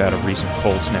as we've had a recent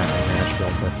cold snap in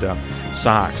Nashville. But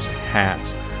socks,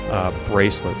 hats,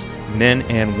 bracelets, men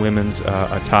and women's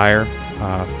attire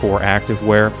for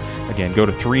activewear. Again, go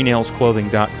to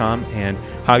 3nailsclothing.com, and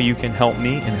how you can help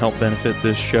me and help benefit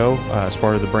this show as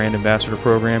part of the Brand Ambassador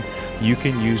Program, you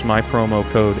can use my promo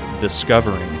code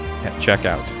DISCOVERING at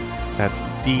checkout. That's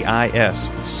DISCOVERING.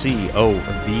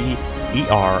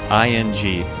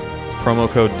 Promo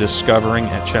code DISCOVERING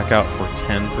at checkout for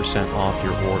 10% off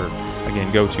your order.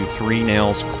 Again, go to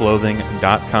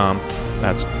 3nailsclothing.com.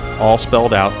 That's all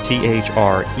spelled out, THREENAILS,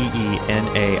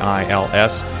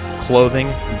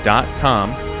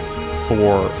 clothing.com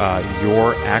for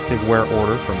your activewear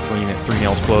order from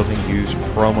 3Nails Clothing. Use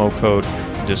promo code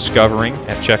DISCOVERING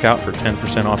at checkout for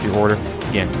 10% off your order.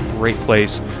 Again, great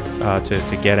place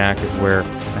to get activewear.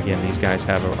 I again, these guys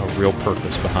have a real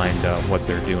purpose behind what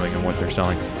they're doing and what they're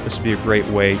selling. This would be a great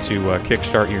way to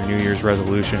kickstart your New Year's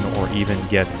resolution, or even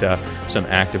get some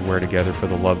activewear together for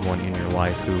the loved one in your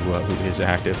life who is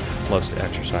active, loves to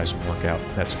exercise and work out.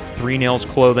 That's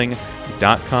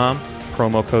 3nailsclothing.com.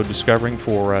 Promo code Discovering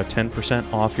for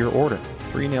 10% off your order.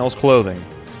 3 Nails Clothing.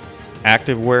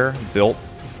 Activewear built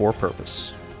for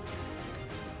purpose.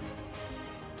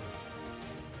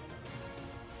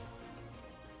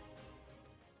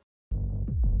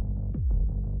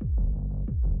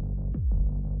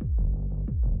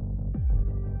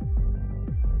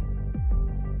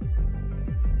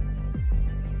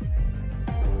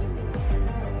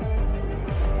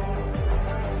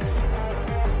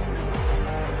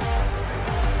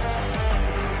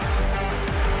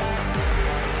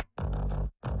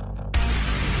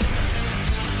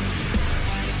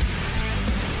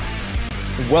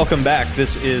 Welcome back.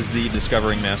 This is the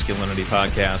Discovering Masculinity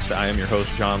podcast. I am your host,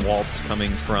 John Waltz,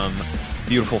 coming from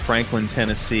beautiful Franklin,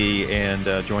 Tennessee, and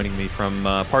joining me from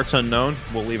parts unknown,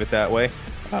 we'll leave it that way,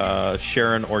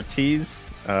 Sharon Ortiz.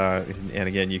 And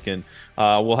again, you can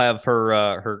we'll have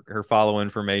her follow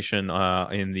information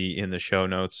in the show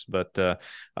notes. But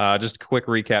just a quick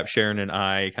recap: Sharon and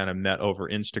I kind of met over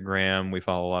Instagram. We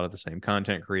follow a lot of the same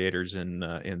content creators in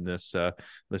this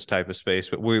type of space.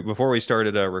 But before we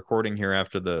started recording here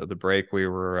after the break, we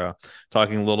were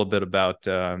talking a little bit about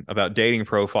dating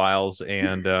profiles.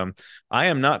 And I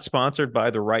am not sponsored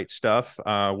by The Right Stuff.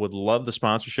 Would love the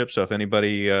sponsorship. So if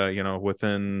anybody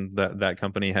within that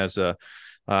company has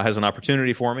an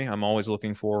opportunity for me, I'm always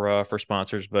looking for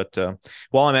sponsors. But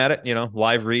while I'm at it,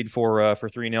 live read for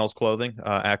 3 Nails Clothing,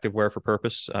 activewear for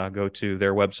purpose. Go to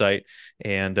their website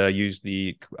and use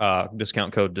the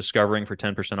discount code Discovering for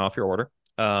 10% off your order.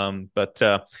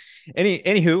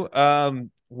 Anywho,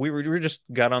 we just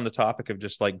got on the topic of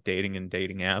just like dating and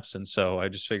dating apps, and so I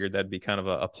just figured that'd be kind of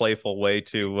a playful way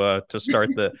to start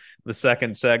the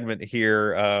second segment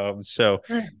here.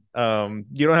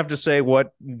 You don't have to say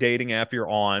what dating app you're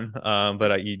on,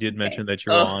 but you did mention that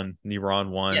you were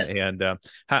on one. Yes. And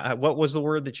what was the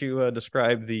word that you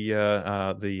described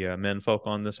the men folk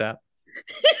on this app?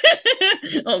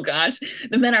 Oh gosh,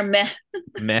 the men are meh.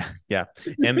 Meh, yeah,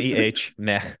 MEH,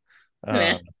 meh.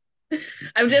 Meh.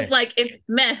 I'm just like, it's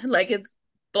meh, like it's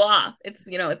blah. It's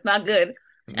it's not good.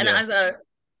 And as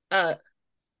a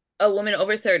woman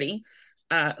over 30,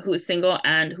 who is single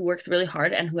and who works really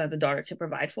hard and who has a daughter to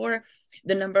provide for,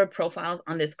 the number of profiles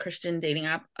on this Christian dating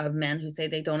app of men who say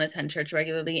they don't attend church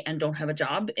regularly and don't have a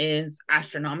job is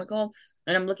astronomical.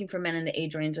 And I'm looking for men in the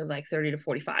age range of like 30 to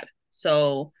 45.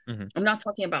 So I'm not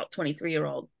talking about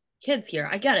 23-year-old kids here.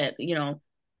 I get it, and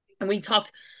we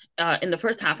talked in the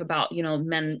first half about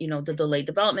men, the delayed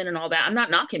development and all that. I'm not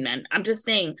knocking men. I'm just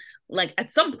saying, like, at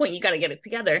some point you got to get it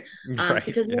together, right,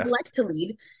 because you have life to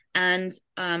lead, and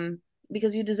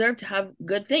because you deserve to have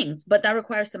good things, but that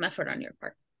requires some effort on your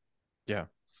part. Yeah,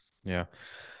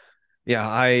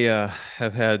 I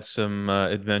have had some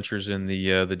adventures in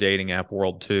the dating app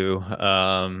world too.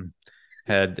 Had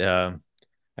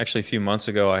actually a few months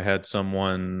ago, I had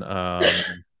someone.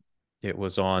 It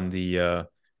was on the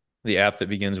app that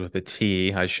begins with a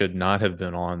T. I should not have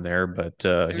been on there, but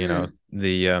that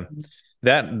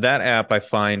app I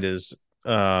find is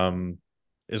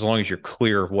as long as you're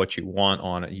clear of what you want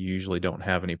on it, you usually don't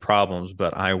have any problems.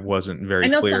 But I wasn't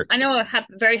very clear. I know a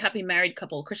very happy married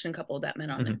couple, Christian couple, that met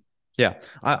on there. Yeah,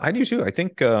 I do too. I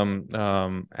think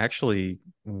actually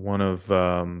one of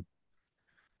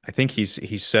I think he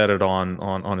said it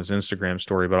on his Instagram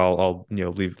story, but I'll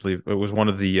leave. It was one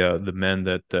of the men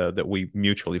that we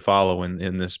mutually follow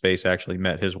in this space actually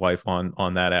met his wife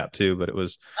on that app too. But it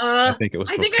was I think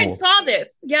I saw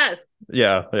this. Yes.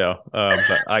 Yeah.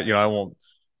 But I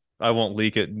won't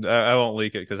leak it. I won't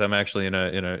leak it because I'm actually in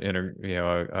a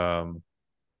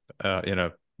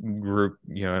group,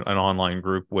 an online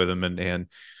group with him, and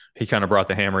he kind of brought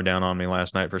the hammer down on me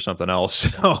last night for something else.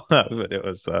 So, but it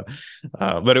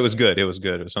was good. It was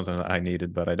good. It was something that I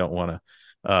needed, but I don't want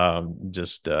to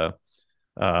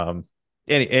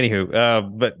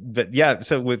anywho. But yeah.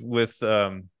 So with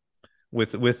the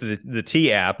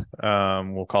T app,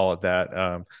 we'll call it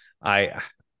that.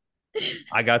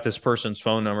 I got this person's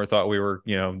phone number, thought we were,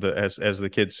 as the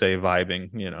kids say, vibing.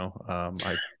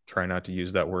 I try not to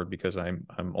use that word because I'm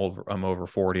over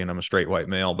 40 and I'm a straight white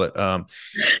male. But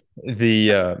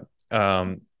the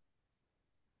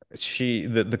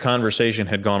conversation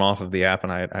had gone off of the app,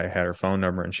 and I had her phone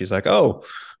number, and she's like, "Oh,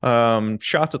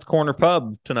 shots at the corner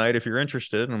pub tonight if you're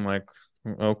interested." And I'm like,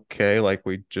 "Okay, like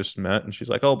we just met." And she's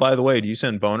like, "Oh, by the way, do you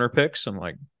send boner pics?" I'm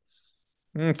like,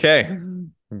 "Okay,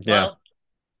 yeah." Well,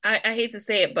 I hate to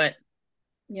say it, but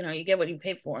you get what you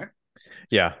pay for.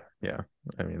 Yeah, yeah.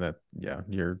 I mean that. Yeah,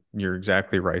 you're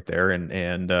exactly right there,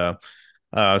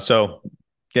 so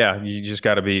yeah, you just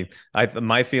got to be.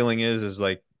 My feeling is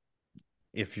like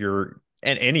if you're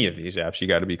in any of these apps, you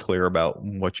got to be clear about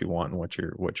what you want and what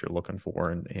you're looking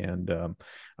for,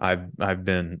 I've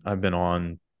been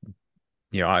on,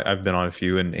 I've been on a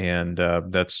few,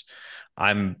 that's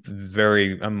I'm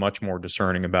much more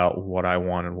discerning about what I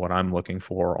want and what I'm looking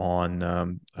for on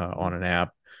an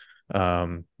app.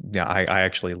 Yeah, I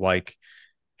actually like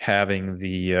having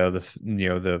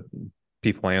the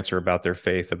people answer about their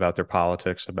faith, about their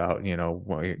politics, about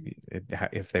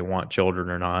if they want children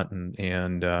or not,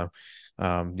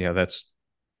 that's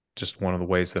just one of the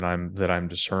ways that I'm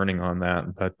discerning on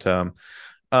that. But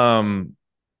um,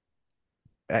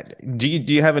 do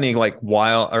you have any like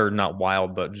wild, or not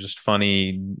wild, but just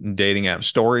funny dating app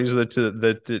stories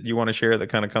that you want to share that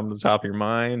kind of come to the top of your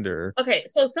mind, or? Okay,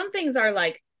 so some things are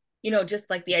like, just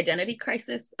like the identity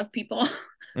crisis of people.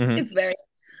 Hmm. It's very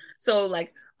so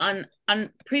like on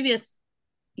previous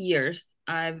years,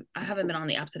 I haven't been on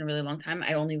the apps in a really long time.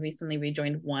 I only recently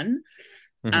rejoined one.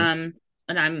 Hmm. Um,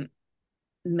 and I'm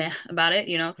meh about it,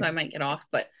 so I might get off,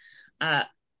 but uh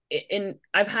in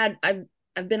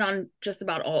I've been on just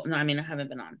about all, no, I mean I haven't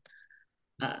been on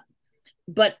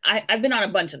but I've been on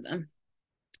a bunch of them.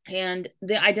 And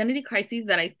the identity crises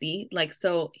that I see, like,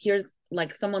 so here's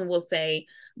like someone will say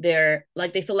they're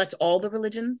like they select all the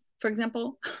religions, for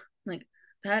example. Like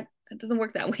that doesn't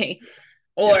work that way.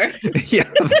 Yeah. Or Yeah.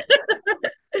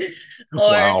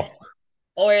 or Wow.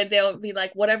 or they'll be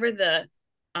like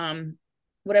um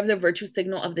whatever the virtue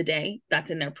signal of the day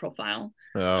that's in their profile.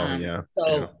 Oh yeah. Yeah.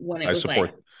 So when it I was like,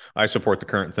 support I support the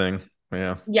current thing.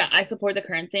 Yeah. yeah, I support the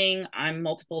current thing, I'm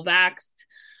multiple vaxxed.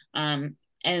 And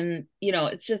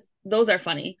it's just those are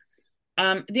funny.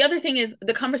 The other thing is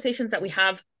the conversations that we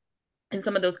have in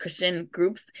some of those Christian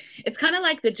groups. It's kind of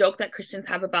like the joke that Christians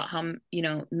have about how,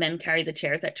 men carry the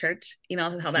chairs at church, how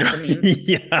that's a meme.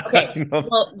 Yeah. Okay.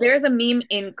 Well, there's a meme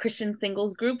in Christian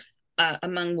singles groups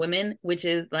among women, which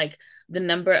is like the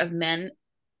number of men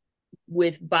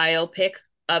with biopics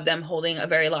of them holding a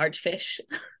very large fish.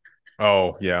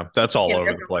 Oh yeah. That's all In over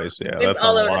their the place. Yeah. It's That's on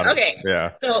all a over. lot of, Okay.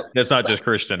 yeah. So, It's not so just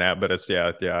Christian app, but it's,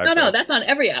 yeah. Yeah. no, that's on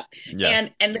every app. Yeah.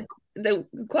 And the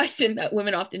question that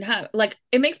women often have, like,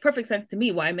 it makes perfect sense to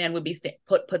me why a man would be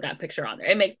put that picture on there.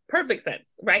 It makes perfect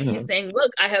sense, right? He's Mhm. saying,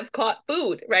 "Look, I have caught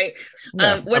food," right?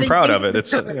 Yeah. I'm Whether he proud thinks of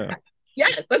he's it. a It's, yeah.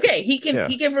 yes, okay, he can Yeah.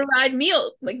 he can provide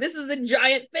meals. Like, this is a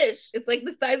giant fish. It's like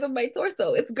the size of my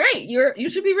torso. It's great. You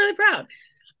should be really proud.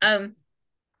 Um,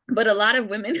 but a lot of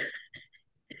women,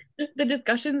 the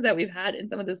discussions that we've had in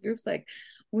some of those groups, like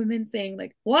women saying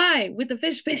like, "Why with the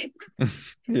fish pics?"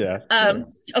 Yeah. Um,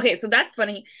 okay, so that's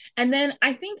funny. And then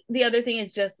I think the other thing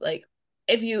is just like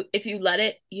if you let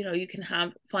it, you can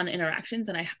have fun interactions.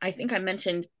 And I think I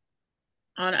mentioned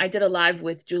I did a live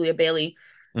with Julia Bailey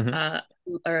Hmm. uh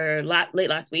or late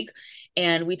last week,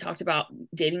 and we talked about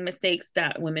dating mistakes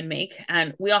that women make,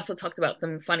 and we also talked about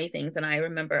some funny things. And I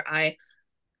remember I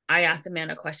asked a man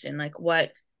a question like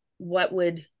what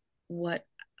would what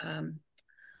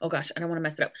oh gosh, I don't want to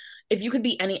mess it up. If you could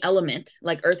be any element,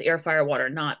 like earth, air, fire, water,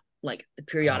 not like the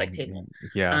periodic table,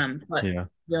 Yeah. but Yeah.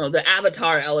 the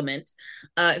avatar element,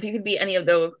 if you could be any of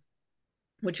those,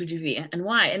 which would you be and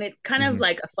why? And it's kind of Hmm.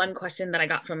 like a fun question that I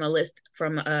got from a list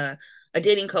from a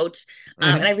dating coach.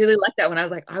 And I Hmm. really liked that when I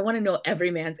was like, I want to know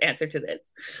every man's answer to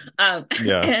this.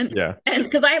 Yeah. And Yeah.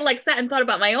 because I like sat and thought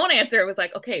about my own answer, it was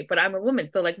like, okay, but I'm a woman,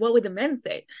 so like, what would the men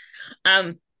say?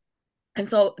 Um, and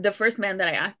so the first man that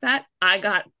I asked that, I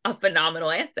got a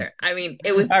phenomenal answer. I mean,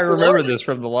 it was I remember glorious. this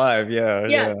from the live. Yeah.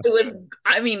 Yeah, Yeah. it was,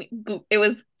 I mean, it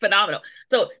was phenomenal.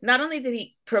 So not only did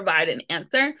he provide an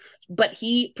answer, but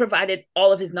he provided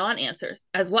all of his non-answers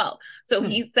as well. So Hmm.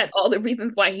 he said all the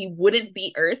reasons why he wouldn't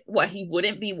be earth, why he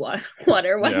wouldn't be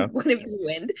water, why he Yeah. wouldn't be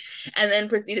wind, and then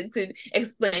proceeded to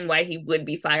explain why he would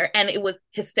be fire. And it was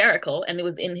hysterical, and it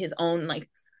was in his own, like,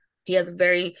 he has a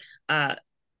very uh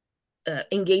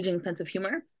engaging sense of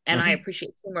humor, and I Hmm.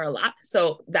 appreciate humor a lot,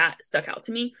 so that stuck out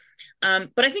to me.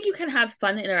 But I think you can have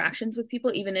fun interactions with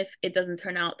people even if it doesn't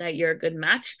turn out that you're a good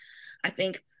match. I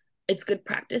think it's good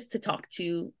practice to talk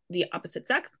to the opposite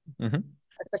sex, Hmm.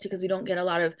 especially because we don't get a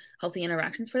lot of healthy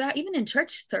interactions for that. Even in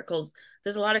church circles,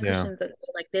 there's a lot of Yeah. Christians that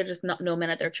like they're just not no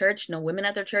men at their church, no women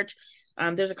at their church.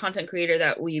 There's a content creator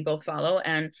that we both follow,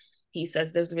 and he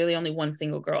says there's really only one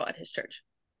single girl at his church.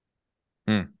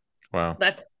 Hmm. Wow.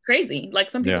 That's crazy. Like,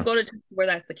 some people Yeah. go to churches where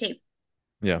that's the case.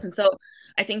 Yeah. And so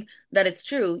I think that it's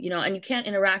true, and you can't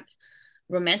interact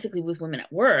romantically with women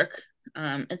at work.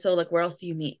 And so, like, where else do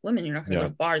you meet women? You're not going to go Yeah.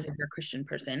 to bars if you're a Christian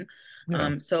person.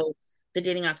 Yeah. So the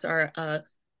dating apps are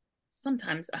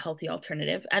sometimes a healthy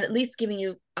alternative, and at least giving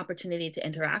you opportunity to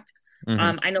interact.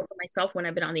 Hmm. I know for myself, when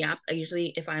I've been on the apps, I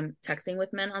usually, if I'm texting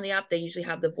with men on the app, they usually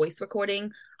have the voice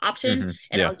recording option, Hmm.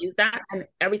 and Yeah. I'll use that. And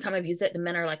every time I've used it, the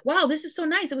men are like, "Wow, this is so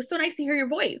nice! It was so nice to hear your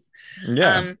voice."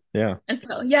 Yeah. Um, Yeah. and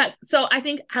so yeah, so I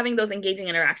think having those engaging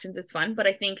interactions is fun, but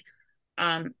I think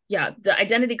yeah, the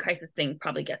identity crisis thing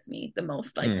probably gets me the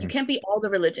most. Like, you Hmm. can't be all the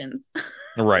religions.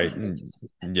 Right. It's too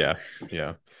Yeah.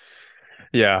 Yeah.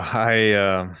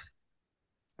 Yeah.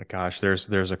 Gosh,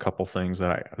 there's a couple things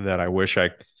that I wish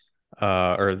I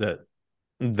or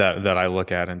that I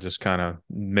look at and just kind of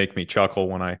make me chuckle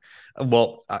when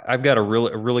I've got a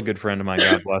really good friend of mine,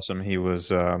 God bless him. He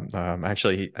was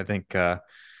actually I think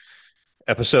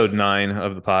episode 9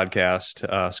 of the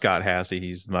podcast, Scott Hassey.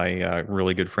 He's my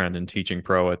really good friend and teaching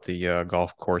pro at the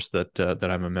golf course that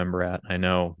I'm a member at. I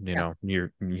know, yeah.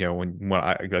 when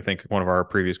I think one of our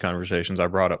previous conversations, I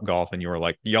brought up golf and you were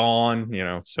like,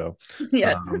 yawn, so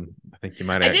Yes. I think you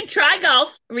might I have. did try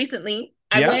golf recently.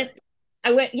 Yeah.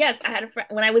 I went, yes, I had a friend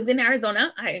when I was in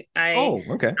Arizona. I Oh,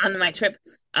 okay. on my trip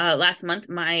last month,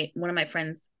 one of my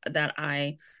friends that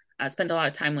I spent a lot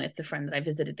of time with, the friend that I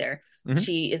visited there, Hmm.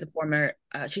 she is a former,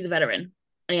 she's a veteran,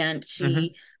 and Hmm.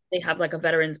 they have like a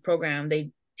veterans program.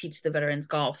 They teach the veterans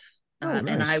golf. Oh, And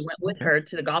I nice. went with Okay. her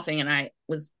to the golfing, and I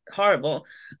was horrible.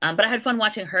 But I had fun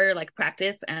watching her like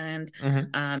practice and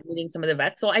Hmm. meeting some of the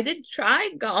vets. So I did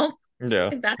try golf, Yeah.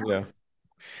 if that Yeah. helps.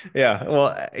 Yeah,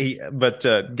 well, but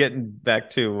getting back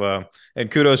to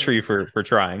and kudos for you for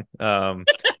trying.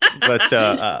 But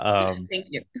Thank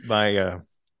you. my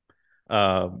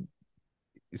uh,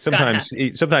 Scott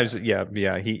sometimes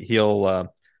yeah he'll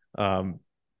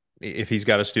if he's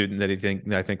got a student that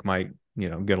I think might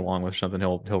get along with something,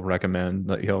 he'll recommend,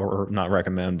 he'll or not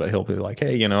recommend, but he'll be like,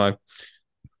 hey,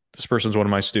 this person's one of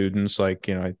my students, like,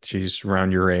 she's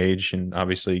around your age, and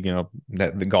obviously,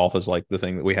 that the golf is like the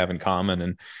thing that we have in common.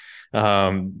 And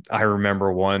I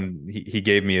remember he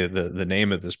gave me the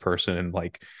name of this person, and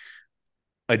like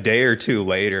a day or two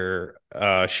later,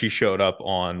 she showed up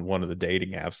on one of the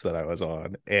dating apps that I was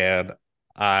on, and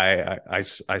I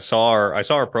saw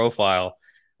her profile,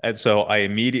 and so I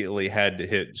immediately had to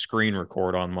hit screen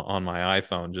record on my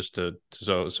iPhone just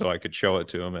so I could show it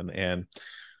to him, and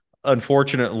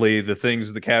unfortunately,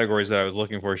 the categories that I was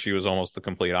looking for, she was almost the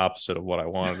complete opposite of what I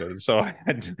wanted. So I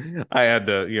had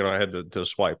to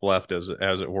swipe left as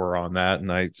it were on that.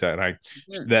 And I said,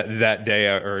 has. that day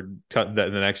the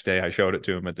next day, I showed it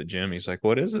to him at the gym. He's like,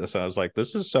 "What is this?" I was like,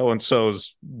 "This is so and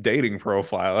so's dating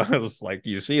profile." I was like,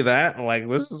 "You see that?" Like,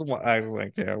 this is what I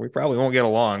like. Yeah, we probably won't get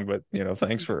along, but you know,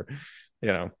 thanks for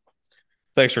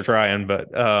trying. But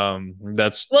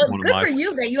that's Well, it's one of good my. for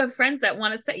you that you have friends that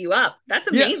want to set you up. That's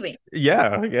Yeah, amazing.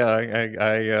 yeah.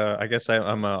 I guess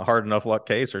I'm a hard enough luck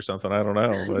case or something. I don't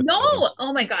know, but No,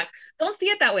 oh my gosh. Don't see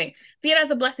it that way. See it as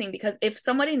a blessing, because if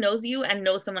somebody knows you and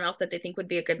knows someone else that they think would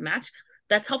be a good match,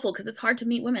 that's helpful, because it's hard to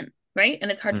meet women, right?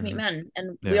 And it's hard to meet mhm. men.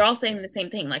 And Yeah, we're all saying the same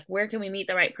thing. Like, where can we meet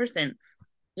the right person?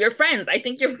 Your friends. I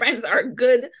think your friends are a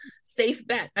good, safe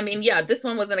bet. I mean, yeah, this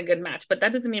one wasn't a good match, but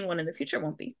that doesn't mean one in the future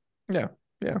won't be. yeah,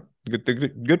 yeah.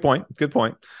 Good point. Good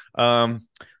point. Um,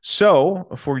 so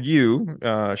for you,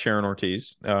 Sharon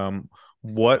Ortiz,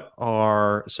 what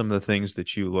are some of the things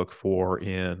that you look for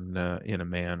in a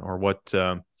man, or what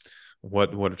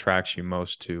attracts you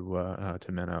most to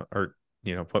men out, or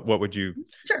Sure. what would you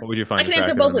I find can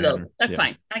answer attractive in both a of those. man? That's Yeah.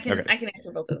 fine. Okay. I can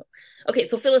answer both of those. Okay,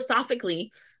 so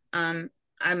philosophically, I'm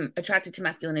attracted to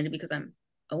masculinity because I'm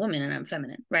a woman and I'm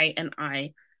feminine, right? And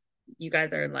you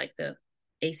guys are like the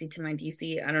AC to my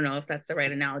DC. I don't know if that's the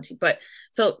right analogy, but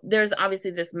so there's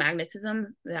obviously this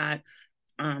magnetism that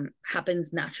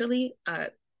happens naturally,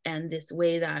 and this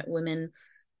way that women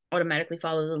automatically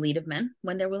follow the lead of men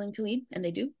when they're willing to lead, and they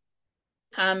do.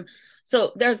 Um,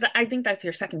 so I think that's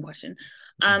your second question.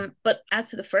 But as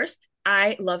to the first,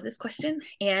 I love this question.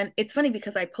 And it's funny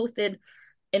because I posted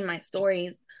in my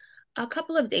stories a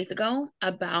couple of days ago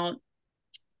about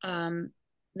um,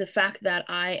 the fact that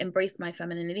I embraced my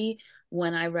femininity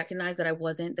when I recognized that I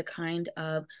wasn't the kind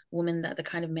of woman that the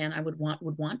kind of man I would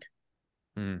want.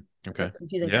 It's a Okay.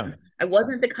 confusing Yeah. sentence. I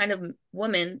wasn't the kind of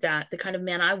woman that the kind of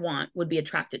man I want would be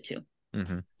attracted to,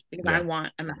 Hmm. because I Yeah.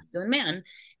 want a masculine man.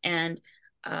 And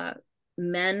uh,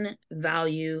 men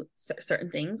value certain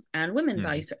things and women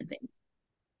value Hmm. certain things.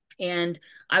 And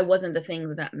I wasn't the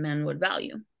things that men would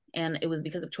value. And it was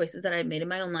because of choices that I had made in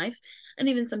my own life, and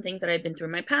even some things that I'd been through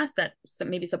in my past that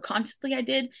maybe subconsciously I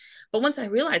did. But once I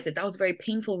realized it, that was a very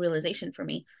painful realization for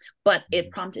me. But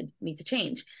it prompted me to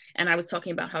change. And I was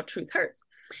talking about how truth hurts.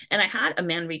 And I had a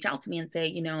man reach out to me and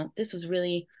say, this was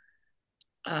really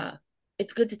uh,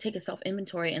 it's good to take a self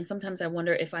inventory. And sometimes I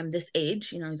wonder if I'm this age,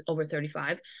 he's over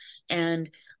 35, and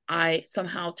I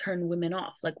somehow turn women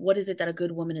off. Like, what is it that a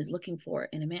good woman is looking for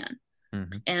in a man?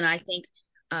 Mm-hmm. And I think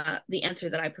the answer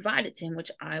that I provided to him,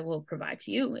 which I will provide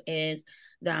to you, is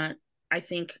that I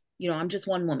think, I'm just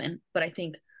one woman, but I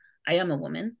think I am a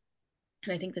woman.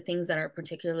 And I think the things that are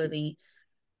particularly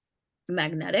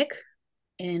magnetic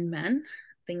in men,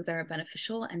 things that are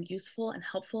beneficial and useful and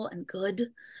helpful and good,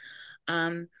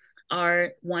 are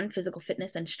one, physical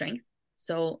fitness and strength.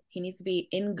 So he needs to be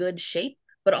in good shape,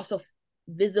 but also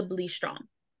visibly strong,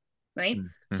 right?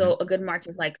 Mm-hmm. So a good mark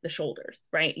is like the shoulders,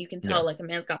 right? You can tell Yeah. like a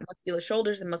man's got muscular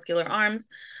shoulders and muscular arms.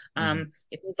 Mm-hmm.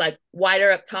 If he's like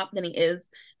wider up top than he is,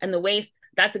 and the waist,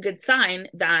 that's a good sign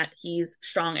that he's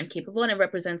strong and capable, and it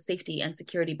represents safety and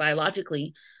security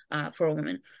biologically for a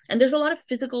woman. And there's a lot of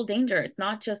physical danger. It's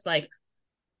not just like,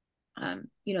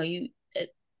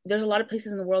 there's a lot of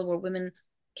places in the world where women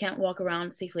can't walk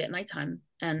around safely at nighttime,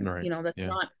 and Right.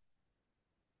 Yeah.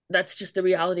 that's just the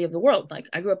reality of the world. Like,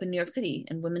 I grew up in New York City,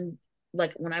 and women,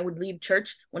 like, when I would leave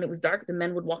church when it was dark, the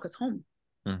men would walk us home.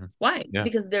 Mm-hmm. Why? Yeah.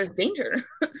 Because there's danger.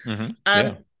 Mm-hmm.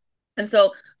 Yeah. And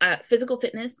so physical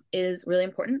fitness is really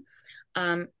important.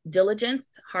 Diligence,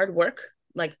 hard work.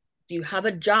 Like, do you have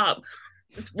a job?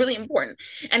 It's really important.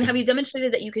 And have you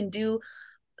demonstrated that you can do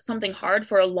something hard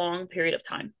for a long period of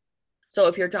time? So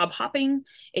if you're job hopping,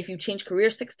 if you change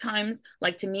careers 6 times,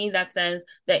 like, to me, that says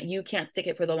that you can't stick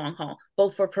it for the long haul,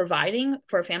 both for providing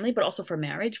for a family, but also for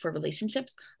marriage, for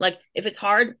relationships. Like, if it's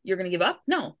hard, you're going to give up?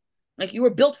 No. Like, you were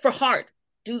built for hard.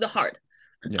 Do the hard.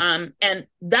 Yeah. And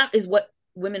that is what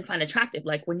women find attractive.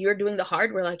 Like, when you're doing the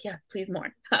hard, we're like, yes, please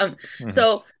more. Mm-hmm.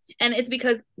 So, and it's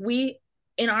because we,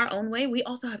 in our own way, we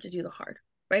also have to do the hard,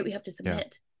 right? We have to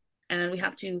submit, and we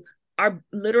have to, our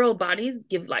literal bodies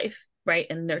give life, right,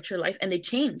 and nurture life, and they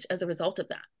change as a result of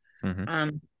that.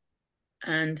 Mm-hmm.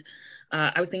 And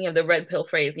I was thinking of the red pill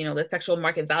phrase, the sexual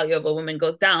market value of a woman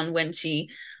goes down when she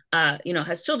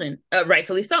has children.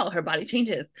 Rightfully so, her body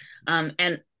changes,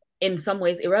 and in some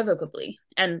ways irrevocably,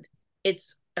 and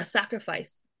it's a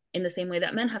sacrifice in the same way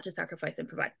that men have to sacrifice and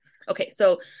provide. Okay,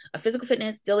 so physical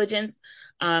fitness, diligence,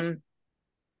 and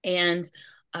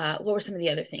what were some of the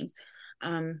other things?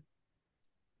 Oh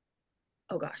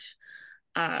gosh.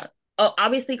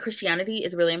 Obviously Christianity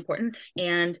is really important,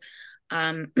 and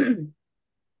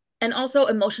and also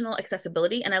emotional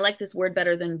accessibility. And I like this word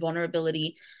better than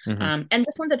vulnerability. Mm-hmm. And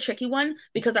this one's a tricky one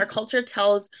because our culture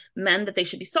tells men that they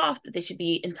should be soft, that they should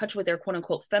be in touch with their quote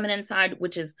unquote feminine side,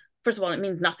 which is, first of all, it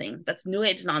means nothing. That's new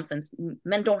age nonsense.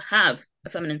 Men don't have a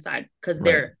feminine side because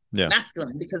they're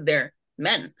masculine, because they're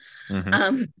men.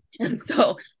 Mm-hmm. And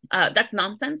so that's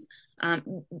nonsense.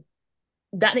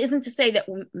 That isn't to say that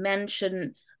men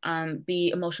shouldn't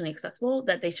be emotionally accessible,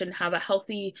 that they shouldn't have a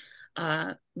healthy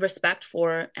respect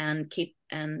for and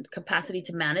capacity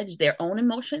to manage their own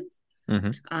emotions,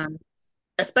 Mm-hmm.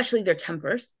 especially their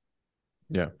tempers.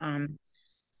 Yeah.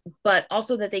 But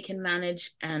also that they can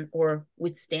manage and or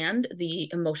withstand the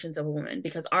emotions of a woman,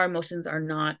 because our emotions are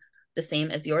not the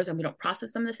same as yours, and we don't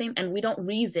process them the same, and we don't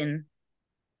reason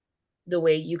the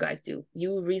way you guys do.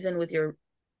 You reason with your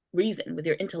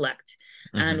intellect,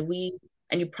 Mm-hmm.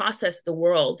 and you process the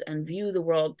world and view the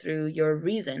world through your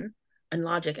reason and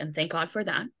logic, and thank God for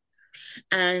that.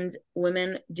 And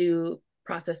women do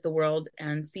process the world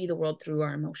and see the world through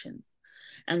our emotions.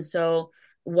 And so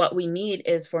what we need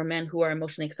is for men who are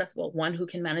emotionally accessible, one who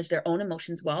can manage their own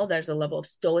emotions well. There's a level of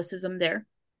stoicism there.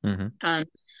 Mm-hmm.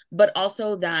 But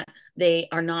also that they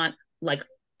are not like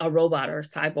a robot or a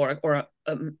cyborg or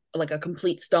like a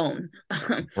complete stone.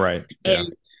 Right. Yeah.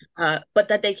 And but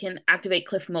that they can activate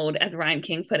cliff mode, as Ryan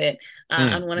King put it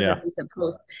on one of his recent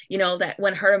posts, that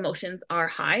when her emotions are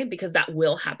high, because that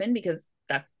will happen, because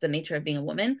that's the nature of being a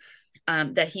woman,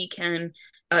 that he can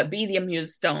be the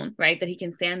amused stone, right? That he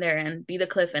can stand there and be the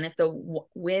cliff, and if the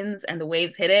winds and the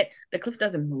waves hit it, the cliff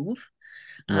doesn't move.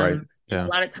 Right. Yeah. A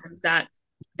lot of times that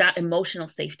emotional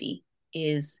safety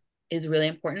is really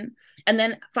important. And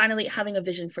then finally, having a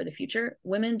vision for the future.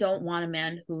 Women don't want a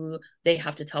man who they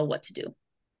have to tell what to do.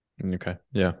 Okay.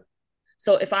 Yeah.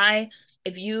 So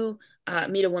if you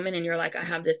meet a woman and you're like, I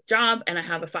have this job and I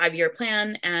have a 5-year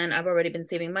plan and I've already been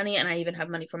saving money and I even have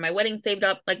money for my wedding saved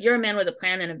up, like, you're a man with a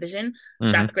plan and a vision.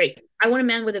 Mm-hmm. That's great. I want a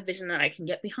man with a vision that I can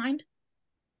get behind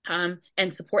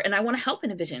and support, and I want to help in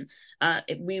a vision.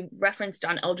 We referenced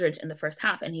John Eldredge in the first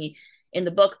half, and in the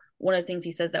book, one of the things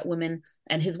he says that women,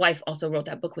 and his wife also wrote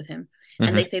that book with him,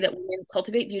 and they say that women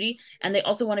cultivate beauty and they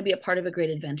also want to be a part of a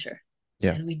great adventure.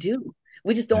 Yeah. And we do.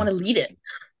 We just don't want to lead it.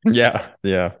 Yeah.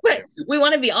 Yeah. But we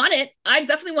want to be on it. I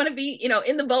definitely want to be,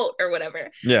 in the boat or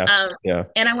whatever. Yeah. Um, Yeah.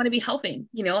 and I want to be helping.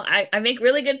 I make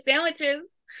really good sandwiches.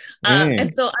 And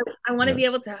Mm. so I want to Yeah. be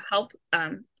able to help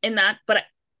in that, but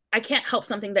I can't help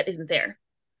something that isn't there.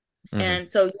 Hmm. And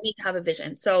so you need to have a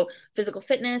vision. So physical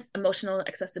fitness, emotional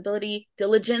accessibility,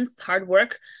 diligence, hard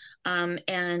work,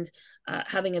 and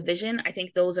having a vision. I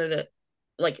think those are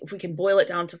like if we can boil it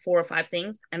down to 4 or 5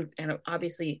 things, and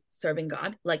obviously serving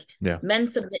God. Like Yeah. men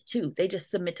submit too. They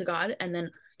just submit to God. And then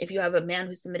if you have a man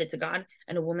who submitted to God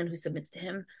and a woman who submits to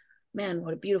him, man,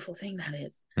 what a beautiful thing that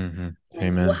is. Hmm. And well,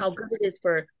 Amen. how good it is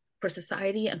for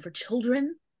society and for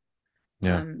children.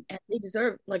 Yeah. And they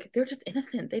deserve, like, they're just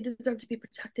innocent. They deserve to be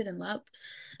protected and loved.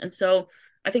 And so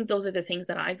I think those are the things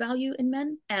that I value in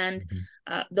men. And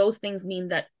Hmm. those things mean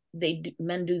that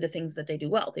men do the things that they do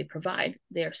well. They provide,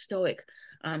 they are stoic.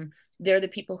 They're the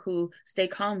people who stay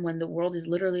calm when the world is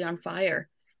literally on fire.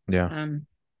 Yeah. Um,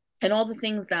 and all the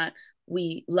things that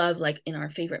we love, like in our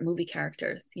favorite movie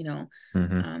characters,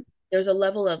 Hmm. there's a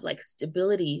level of like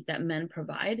stability that men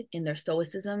provide in their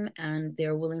stoicism and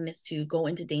their willingness to go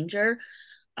into danger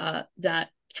that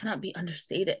cannot be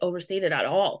overstated at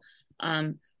all.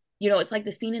 um, it's like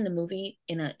the scene in the movie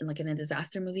in a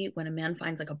disaster movie when a man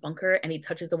finds like a bunker and he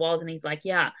touches the walls and he's like,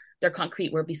 yeah, they're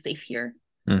concrete, we'll be safe here.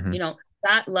 Hmm. you know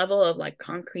that level of like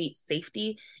concrete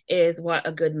safety is what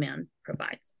a good man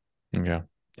provides, Yeah.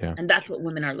 Yeah. and that's what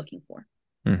women are looking for.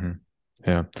 Hmm.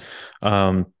 Yeah.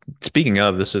 Um, Speaking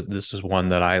of, this is one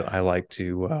that I like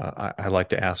to I like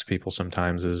to ask people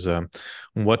sometimes is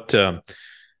what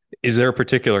is there a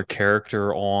particular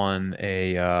character on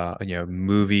a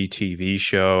movie, TV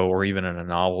show, or even in a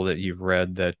novel that you've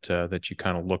read that you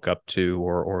kind of look up to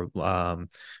or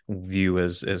view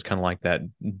as kind of like that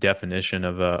definition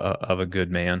of a good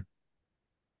man?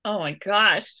 Oh my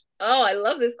gosh. Oh, I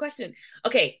love this question.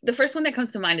 Okay, the first one that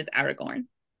comes to mind is Aragorn.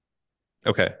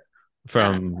 Okay, Uh,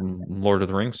 from Lord of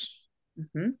the Rings.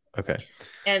 mhm. Okay.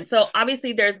 And so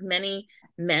obviously there's many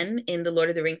men in the Lord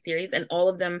of the Rings series, and all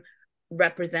of them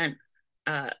represent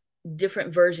uh,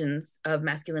 different versions of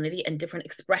masculinity and different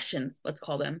expressions, let's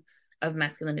call them, of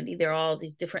masculinity. They're all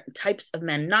these different types of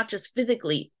men, not just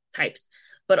physically types,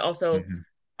 but also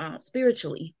Hmm.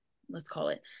 spiritually, let's call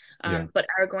it. Yeah. But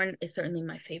Aragorn is certainly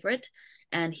my favorite,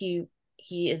 and he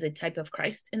is a type of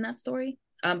Christ in that story.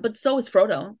 But so is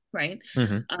Frodo, right?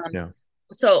 Hmm. Um, Yeah.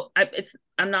 so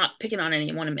I'm not picking on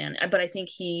any one man, but I think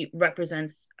he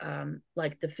represents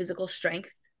like the physical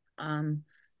strength, um,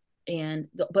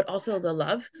 but also the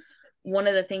love. One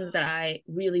of the things that I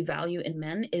really value in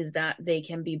men is that they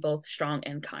can be both strong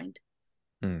and kind.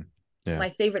 Mm. Yeah.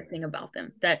 My favorite thing about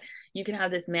them, that you can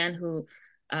have this man who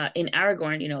in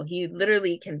Aragorn, he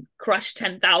literally can crush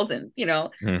 10,000,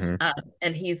 Hmm.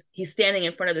 and he's standing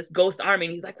in front of this ghost army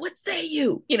and he's like, what say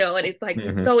you, and it's like Hmm.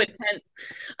 so intense.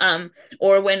 um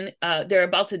or when they're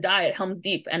about to die at Helm's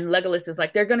Deep and Legolas is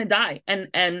like, they're gonna die, and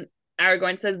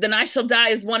Aragorn says, then I shall die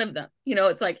as one of them.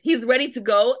 It's like he's ready to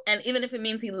go, and even if it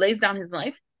means he lays down his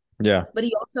life. Yeah. But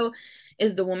he also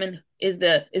is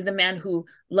the man who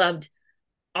loved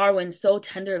Arwen so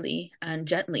tenderly and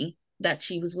gently that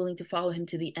she was willing to follow him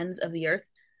to the ends of the earth.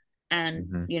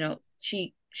 And Hmm.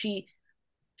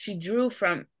 she drew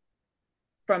from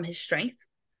his strength,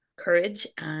 courage,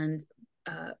 and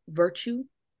virtue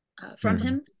from Hmm.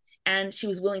 him. And she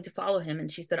was willing to follow him.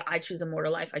 And she said, I choose a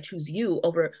mortal life. I choose you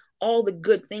over all the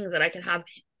good things that I could have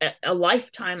a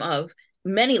lifetime of,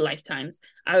 many lifetimes.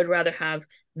 I would rather have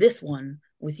this one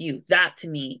with you. That to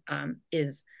me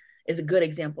is a good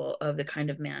example of the kind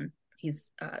of man.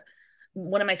 He's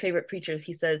one of my favorite preachers.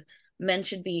 He says men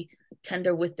should be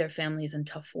tender with their families and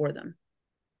tough for them.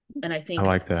 And I I think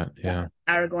like that. Yeah.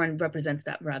 Aragorn represents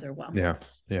that rather well. Yeah.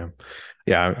 Yeah.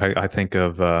 Yeah. I think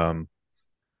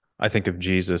of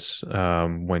Jesus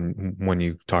when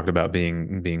you talked about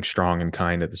being strong and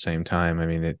kind at the same time. I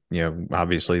mean,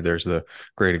 obviously there's the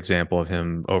great example of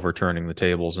him overturning the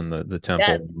tables in the Yes,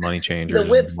 temple, money the changers, and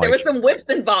whips. There were like, some whips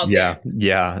involved yeah, there.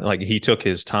 yeah, like he took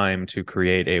his time to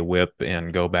create a whip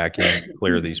and go back in and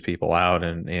clear these people out,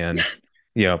 and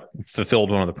Yes, fulfilled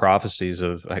one of the prophecies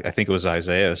of, I think it was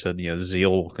Isaiah, said,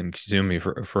 zeal will consume me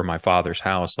for my father's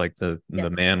house. Like yes.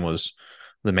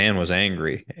 the man was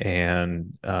angry,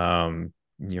 and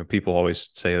people always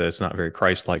say that it's not very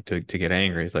Christ-like to get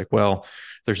angry. It's like, well,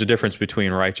 there's a difference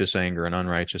between righteous anger and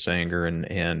unrighteous anger, and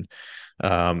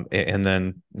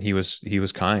then he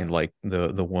was kind, like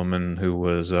the woman who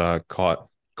was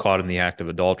caught in the act of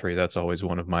adultery. That's always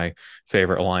one of my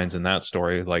favorite lines in that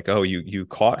story. Like, oh, you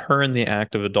caught her in the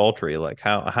act of adultery. Like,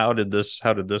 how did this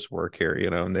work here?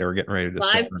 And they were getting ready to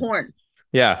Live stone. porn.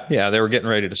 Yeah, they were getting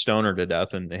ready to stone her to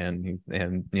death, and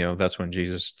that's when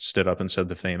Jesus stood up and said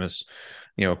the famous,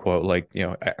 quote, like,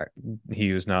 he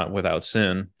who's not without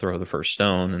sin, throw the first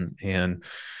stone, and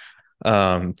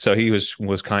so he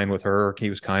was kind with her. He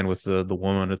was kind with the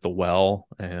woman at the well,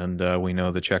 and we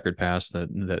know the checkered past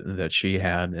that she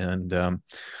had. And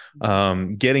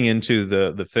getting into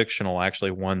the fictional,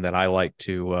 actually, one that I like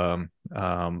to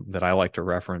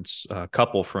reference, a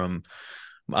couple from.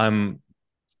 I'm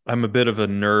I'm a bit of a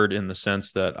nerd in the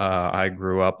sense that I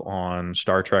grew up on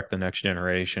Star Trek: The Next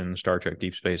Generation, Star Trek: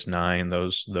 Deep Space Nine,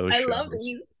 those I love shows.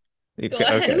 these. Go Okay,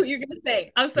 ahead. okay. Who you're gonna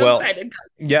say? I'm so Well, excited.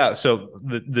 yeah. So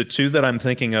the two that I'm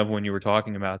thinking of when you were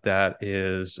talking about that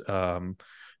is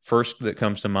first that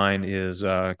comes to mind is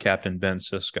Captain Ben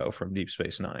Sisko from Deep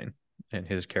Space Nine and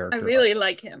his I character arc. really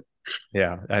like him.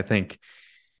 Yeah, I think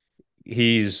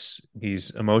he's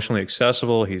emotionally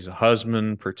accessible. He's a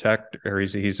husband, protector, or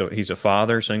he's a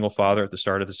father, single father at the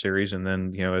start of the series, and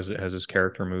then as his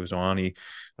character moves on, he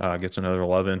gets another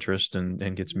love interest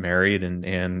and gets married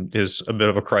and is a bit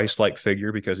of a Christ-like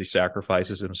figure because he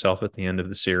sacrifices himself at the end of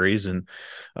the series, and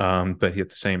but at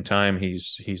the same time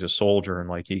he's a soldier and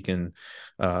like he can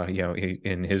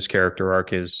in his character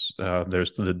arc is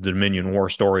there's the Dominion War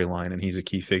storyline and he's a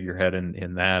key figurehead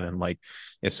in that and like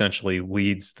essentially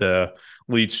leads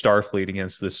Starfleet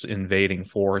against this invading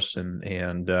force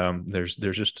and there's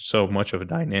just so much of a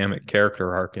dynamic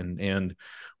character arc and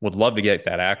would love to get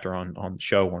that actor on the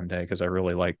show one day because I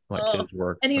really like Oh, his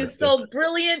work. and he But was so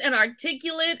brilliant and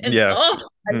articulate, and yes. oh,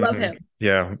 I love him.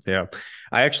 Yeah.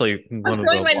 I actually I'm one of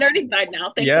showing the my nerdy side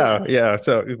now. Thanks a lot. yeah.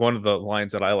 So one of the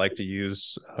lines that I like to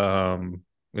use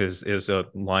is a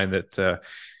line that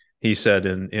he said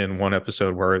in one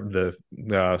episode where the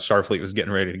Starfleet was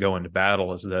getting ready to go into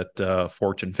battle is that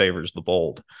fortune favors the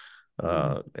bold.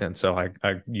 And so I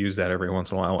use that every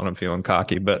once in a while when I'm feeling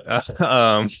cocky, but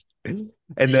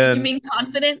and You then mean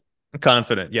confident?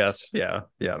 confident, yes, yeah.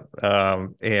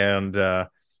 And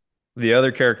the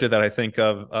other character that I think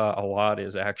of a lot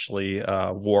is actually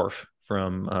Worf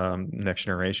from Next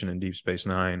Generation and Deep Space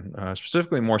Nine,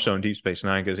 specifically more so in Deep Space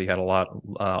Nine because he had a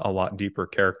lot deeper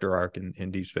character arc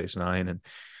in Deep Space Nine,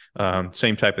 and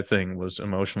same type of thing, was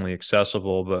emotionally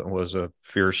accessible, but was a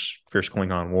fierce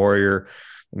Klingon warrior.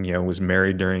 Was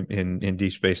married during in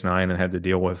Deep Space Nine and had to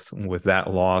deal with that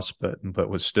loss, but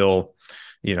was still,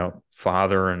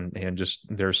 father and just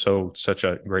there's such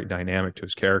a great dynamic to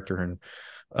his character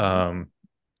and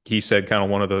he said kind of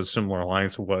one of those similar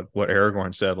lines to what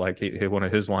Aragorn said. Like one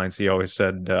of his lines, he always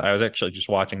said, I was actually just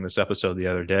watching this episode the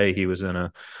other day. He was in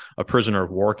a prisoner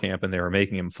of war camp, and they were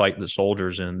making him fight the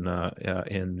soldiers in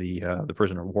the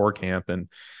prisoner of war camp. And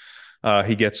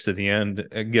he gets to the end,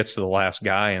 gets to the last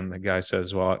guy, and the guy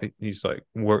says, "Well," he's like,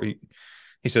 "Where?"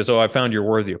 He says, "Oh, I found your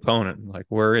worthy opponent. Like,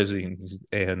 where is he?"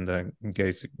 And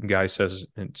guy says,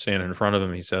 standing in front of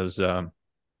him, he says, "I'm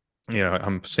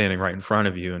standing right in front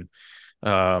of you." And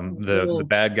the Oh.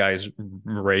 bad guy's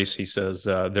race, he says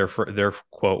their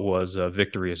quote was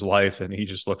victory is life, and he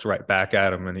just looks right back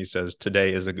at him and he says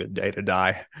today is a good day to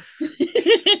die.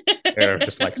 And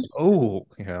just like, oh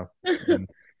yeah. And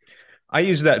I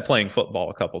used that playing football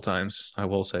a couple times, I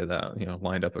will say that,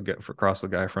 lined up across the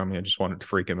guy from me. I just wanted to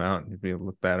freak him out and be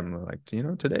looked at him like,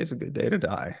 today's a good day to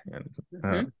die. And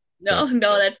Mhm. but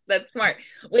No, that's smart.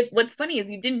 With what's funny is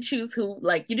you didn't choose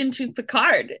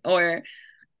Picard or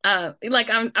like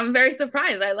I'm very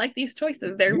surprised. I like these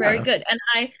choices. They're very yeah. good. And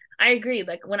I agree.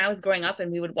 Like when I was growing up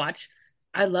and we would watch,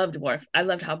 I loved Worf. I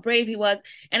loved how brave he was.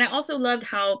 And I also loved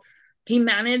how he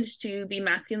managed to be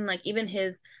masculine. Like even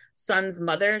his son's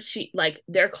mother, she like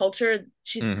their culture,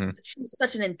 Hmm. she's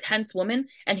such an intense woman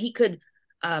and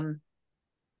um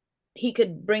he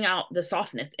could bring out the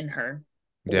softness in her,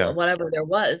 Yeah. whatever there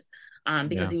was,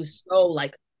 because Yeah. he was so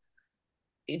like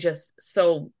just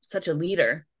so such a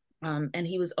leader, and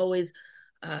he was always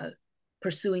uh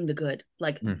pursuing the good.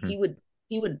 Like Hmm. he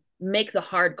would make the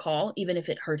hard call even if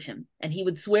it hurt him, and he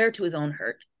would swear to his own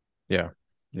hurt. Yeah.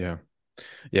 Yeah.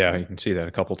 Yeah, you can see that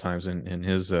a couple times in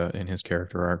his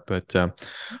character arc. But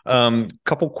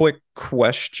couple quick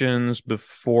questions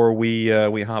before we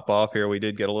hop off here. We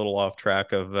did get a little off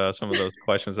track of some of those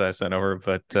questions I sent over,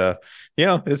 but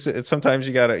it's sometimes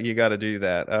you gotta do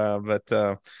that.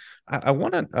 But I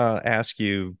want to ask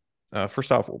you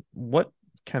first off, what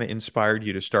kind of inspired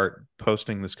you to start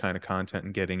posting this kind of content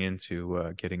and getting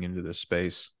into this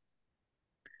space?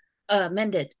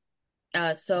 Men did.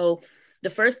 So the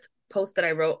first post that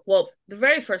I wrote, well, the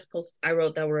very first posts I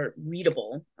wrote that were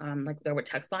readable, like there were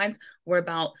text lines, were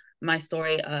about my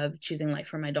story of choosing life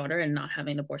for my daughter and not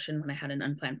having an abortion when I had an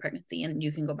unplanned pregnancy. And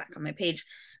you can go back on my page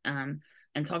and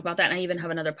talk about that. And I even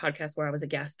have another podcast where I was a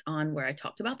guest on where I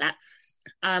talked about that.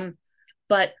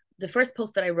 But the first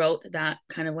post that I wrote that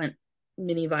kind of went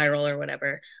mini viral or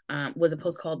whatever was a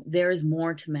post called "There is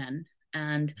More to Men."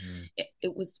 And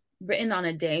it was written on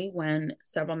a day when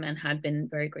several men had been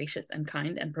very gracious and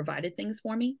kind and provided things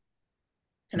for me.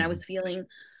 And I was feeling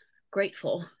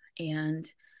grateful, and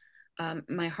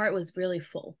my heart was really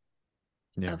full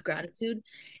of gratitude.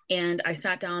 And I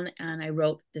sat down and I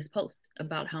wrote this post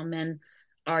about how men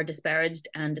are disparaged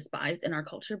and despised in our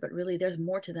culture, but really there's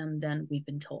more to them than we've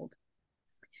been told.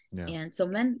 And so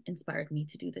men inspired me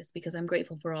to do this because I'm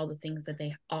grateful for all the things that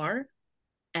they are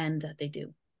and that they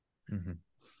do.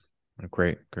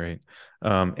 Great.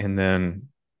 And then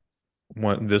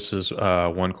this is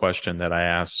one question that I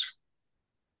ask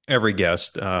every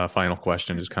guest, final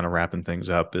question, just kind of wrapping things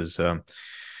up is,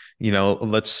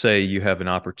 let's say you have an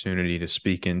opportunity to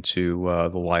speak into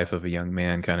the life of a young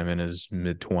man kind of in his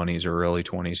mid-20s or early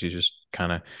 20s. He's just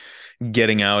kind of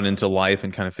getting out into life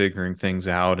and kind of figuring things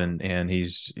out. And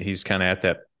he's kind of at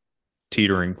that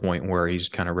teetering point where he's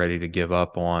kind of ready to give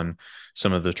up on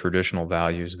some of the traditional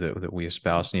values that we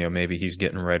espouse. Maybe he's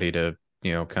getting ready to,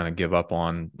 kind of give up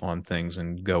on things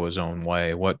and go his own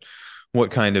way. What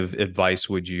kind of advice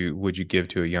would you give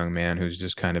to a young man who's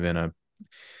just kind of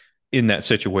in that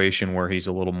situation where he's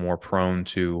a little more prone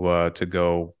to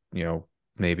go,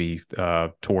 maybe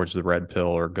towards the red pill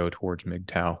or go towards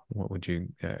MGTOW? What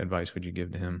advice would you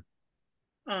give to him?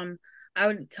 I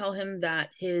would tell him that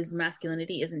his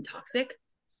masculinity isn't toxic,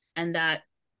 and that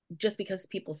just because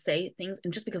people say things,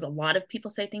 and just because a lot of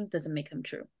people say things, doesn't make them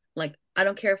true. Like, I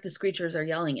don't care if the screechers are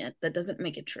yelling it, that doesn't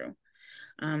make it true.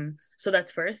 So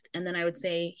that's first. And then I would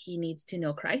say he needs to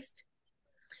know Christ.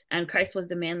 And Christ was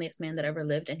the manliest man that ever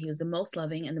lived, and he was the most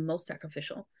loving and the most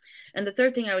sacrificial. And the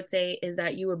third thing I would say is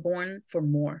that you were born for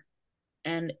more.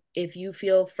 And if you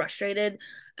feel frustrated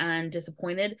and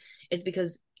disappointed, it's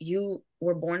because you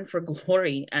were born for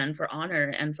glory and for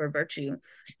honor and for virtue,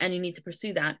 and you need to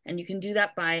pursue that. And you can do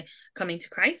that by coming to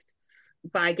Christ,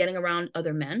 by getting around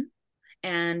other men,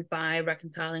 and by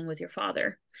reconciling with your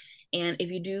Father. And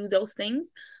if you do those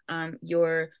things,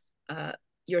 your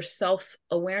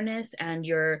self-awareness and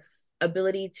your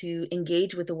ability to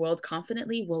engage with the world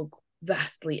confidently will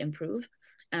vastly improve.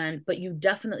 But you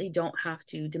definitely don't have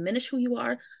to diminish who you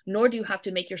are, nor do you have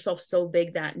to make yourself so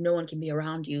big that no one can be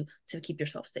around you to keep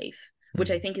yourself safe,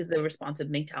 which I think is the response of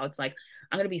MGTOW. It's like,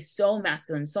 I'm going to be so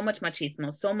masculine, so much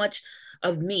machismo, so much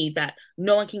of me that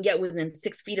no one can get within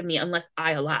 6 feet of me unless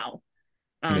I allow.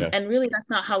 And really, that's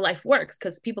not how life works,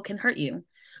 because people can hurt you.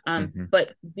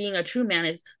 But being a true man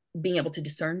is being able to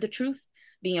discern the truth,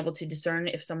 being able to discern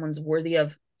if someone's worthy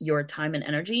of your time and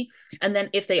energy, and then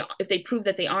if they prove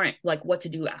that they aren't, like, what to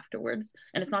do afterwards.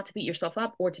 And it's not to beat yourself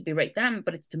up or to berate them,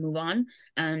 but it's to move on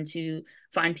and to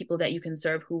find people that you can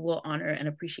serve who will honor and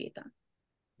appreciate them.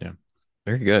 Yeah.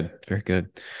 Very good.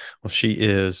 Well, she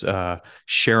is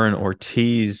Sharon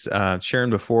Ortiz.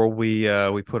 Sharon, before we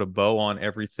put a bow on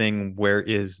everything, where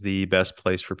is the best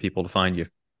place for people to find you?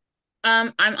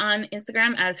 I'm on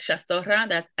Instagram as Shastorra.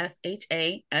 That's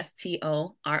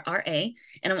SHASTORRA.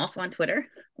 And I'm also on Twitter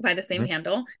by the same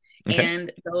handle. Okay.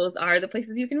 And those are the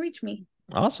places you can reach me.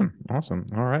 Awesome.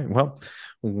 All right.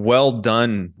 Well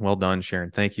done,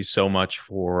 Sharon. Thank you so much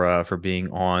for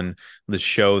being on the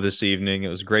show this evening. It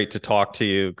was great to talk to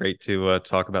you. Great to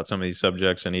talk about some of these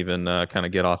subjects and even kind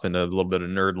of get off into a little bit of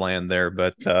nerd land there.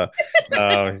 But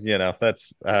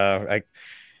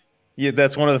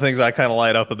that's one of the things I kind of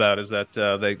light up about is that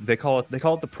they call it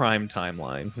the prime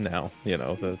timeline now.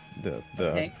 The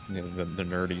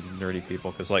nerdy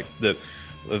people, because like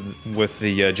with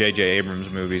the J.J.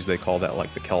 Abrams movies, they call that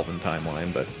like the Kelvin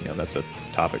timeline, but that's a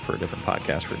topic for a different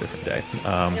podcast for a different day.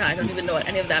 I don't even know what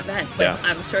any of that meant, but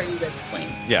I'm sure you would explain.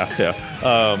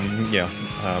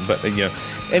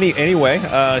 Anyway,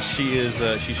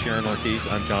 she's Sharon Ortiz.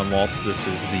 I'm John Waltz. This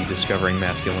is the Discovering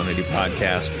Masculinity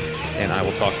podcast, and I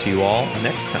will talk to you all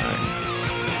next time.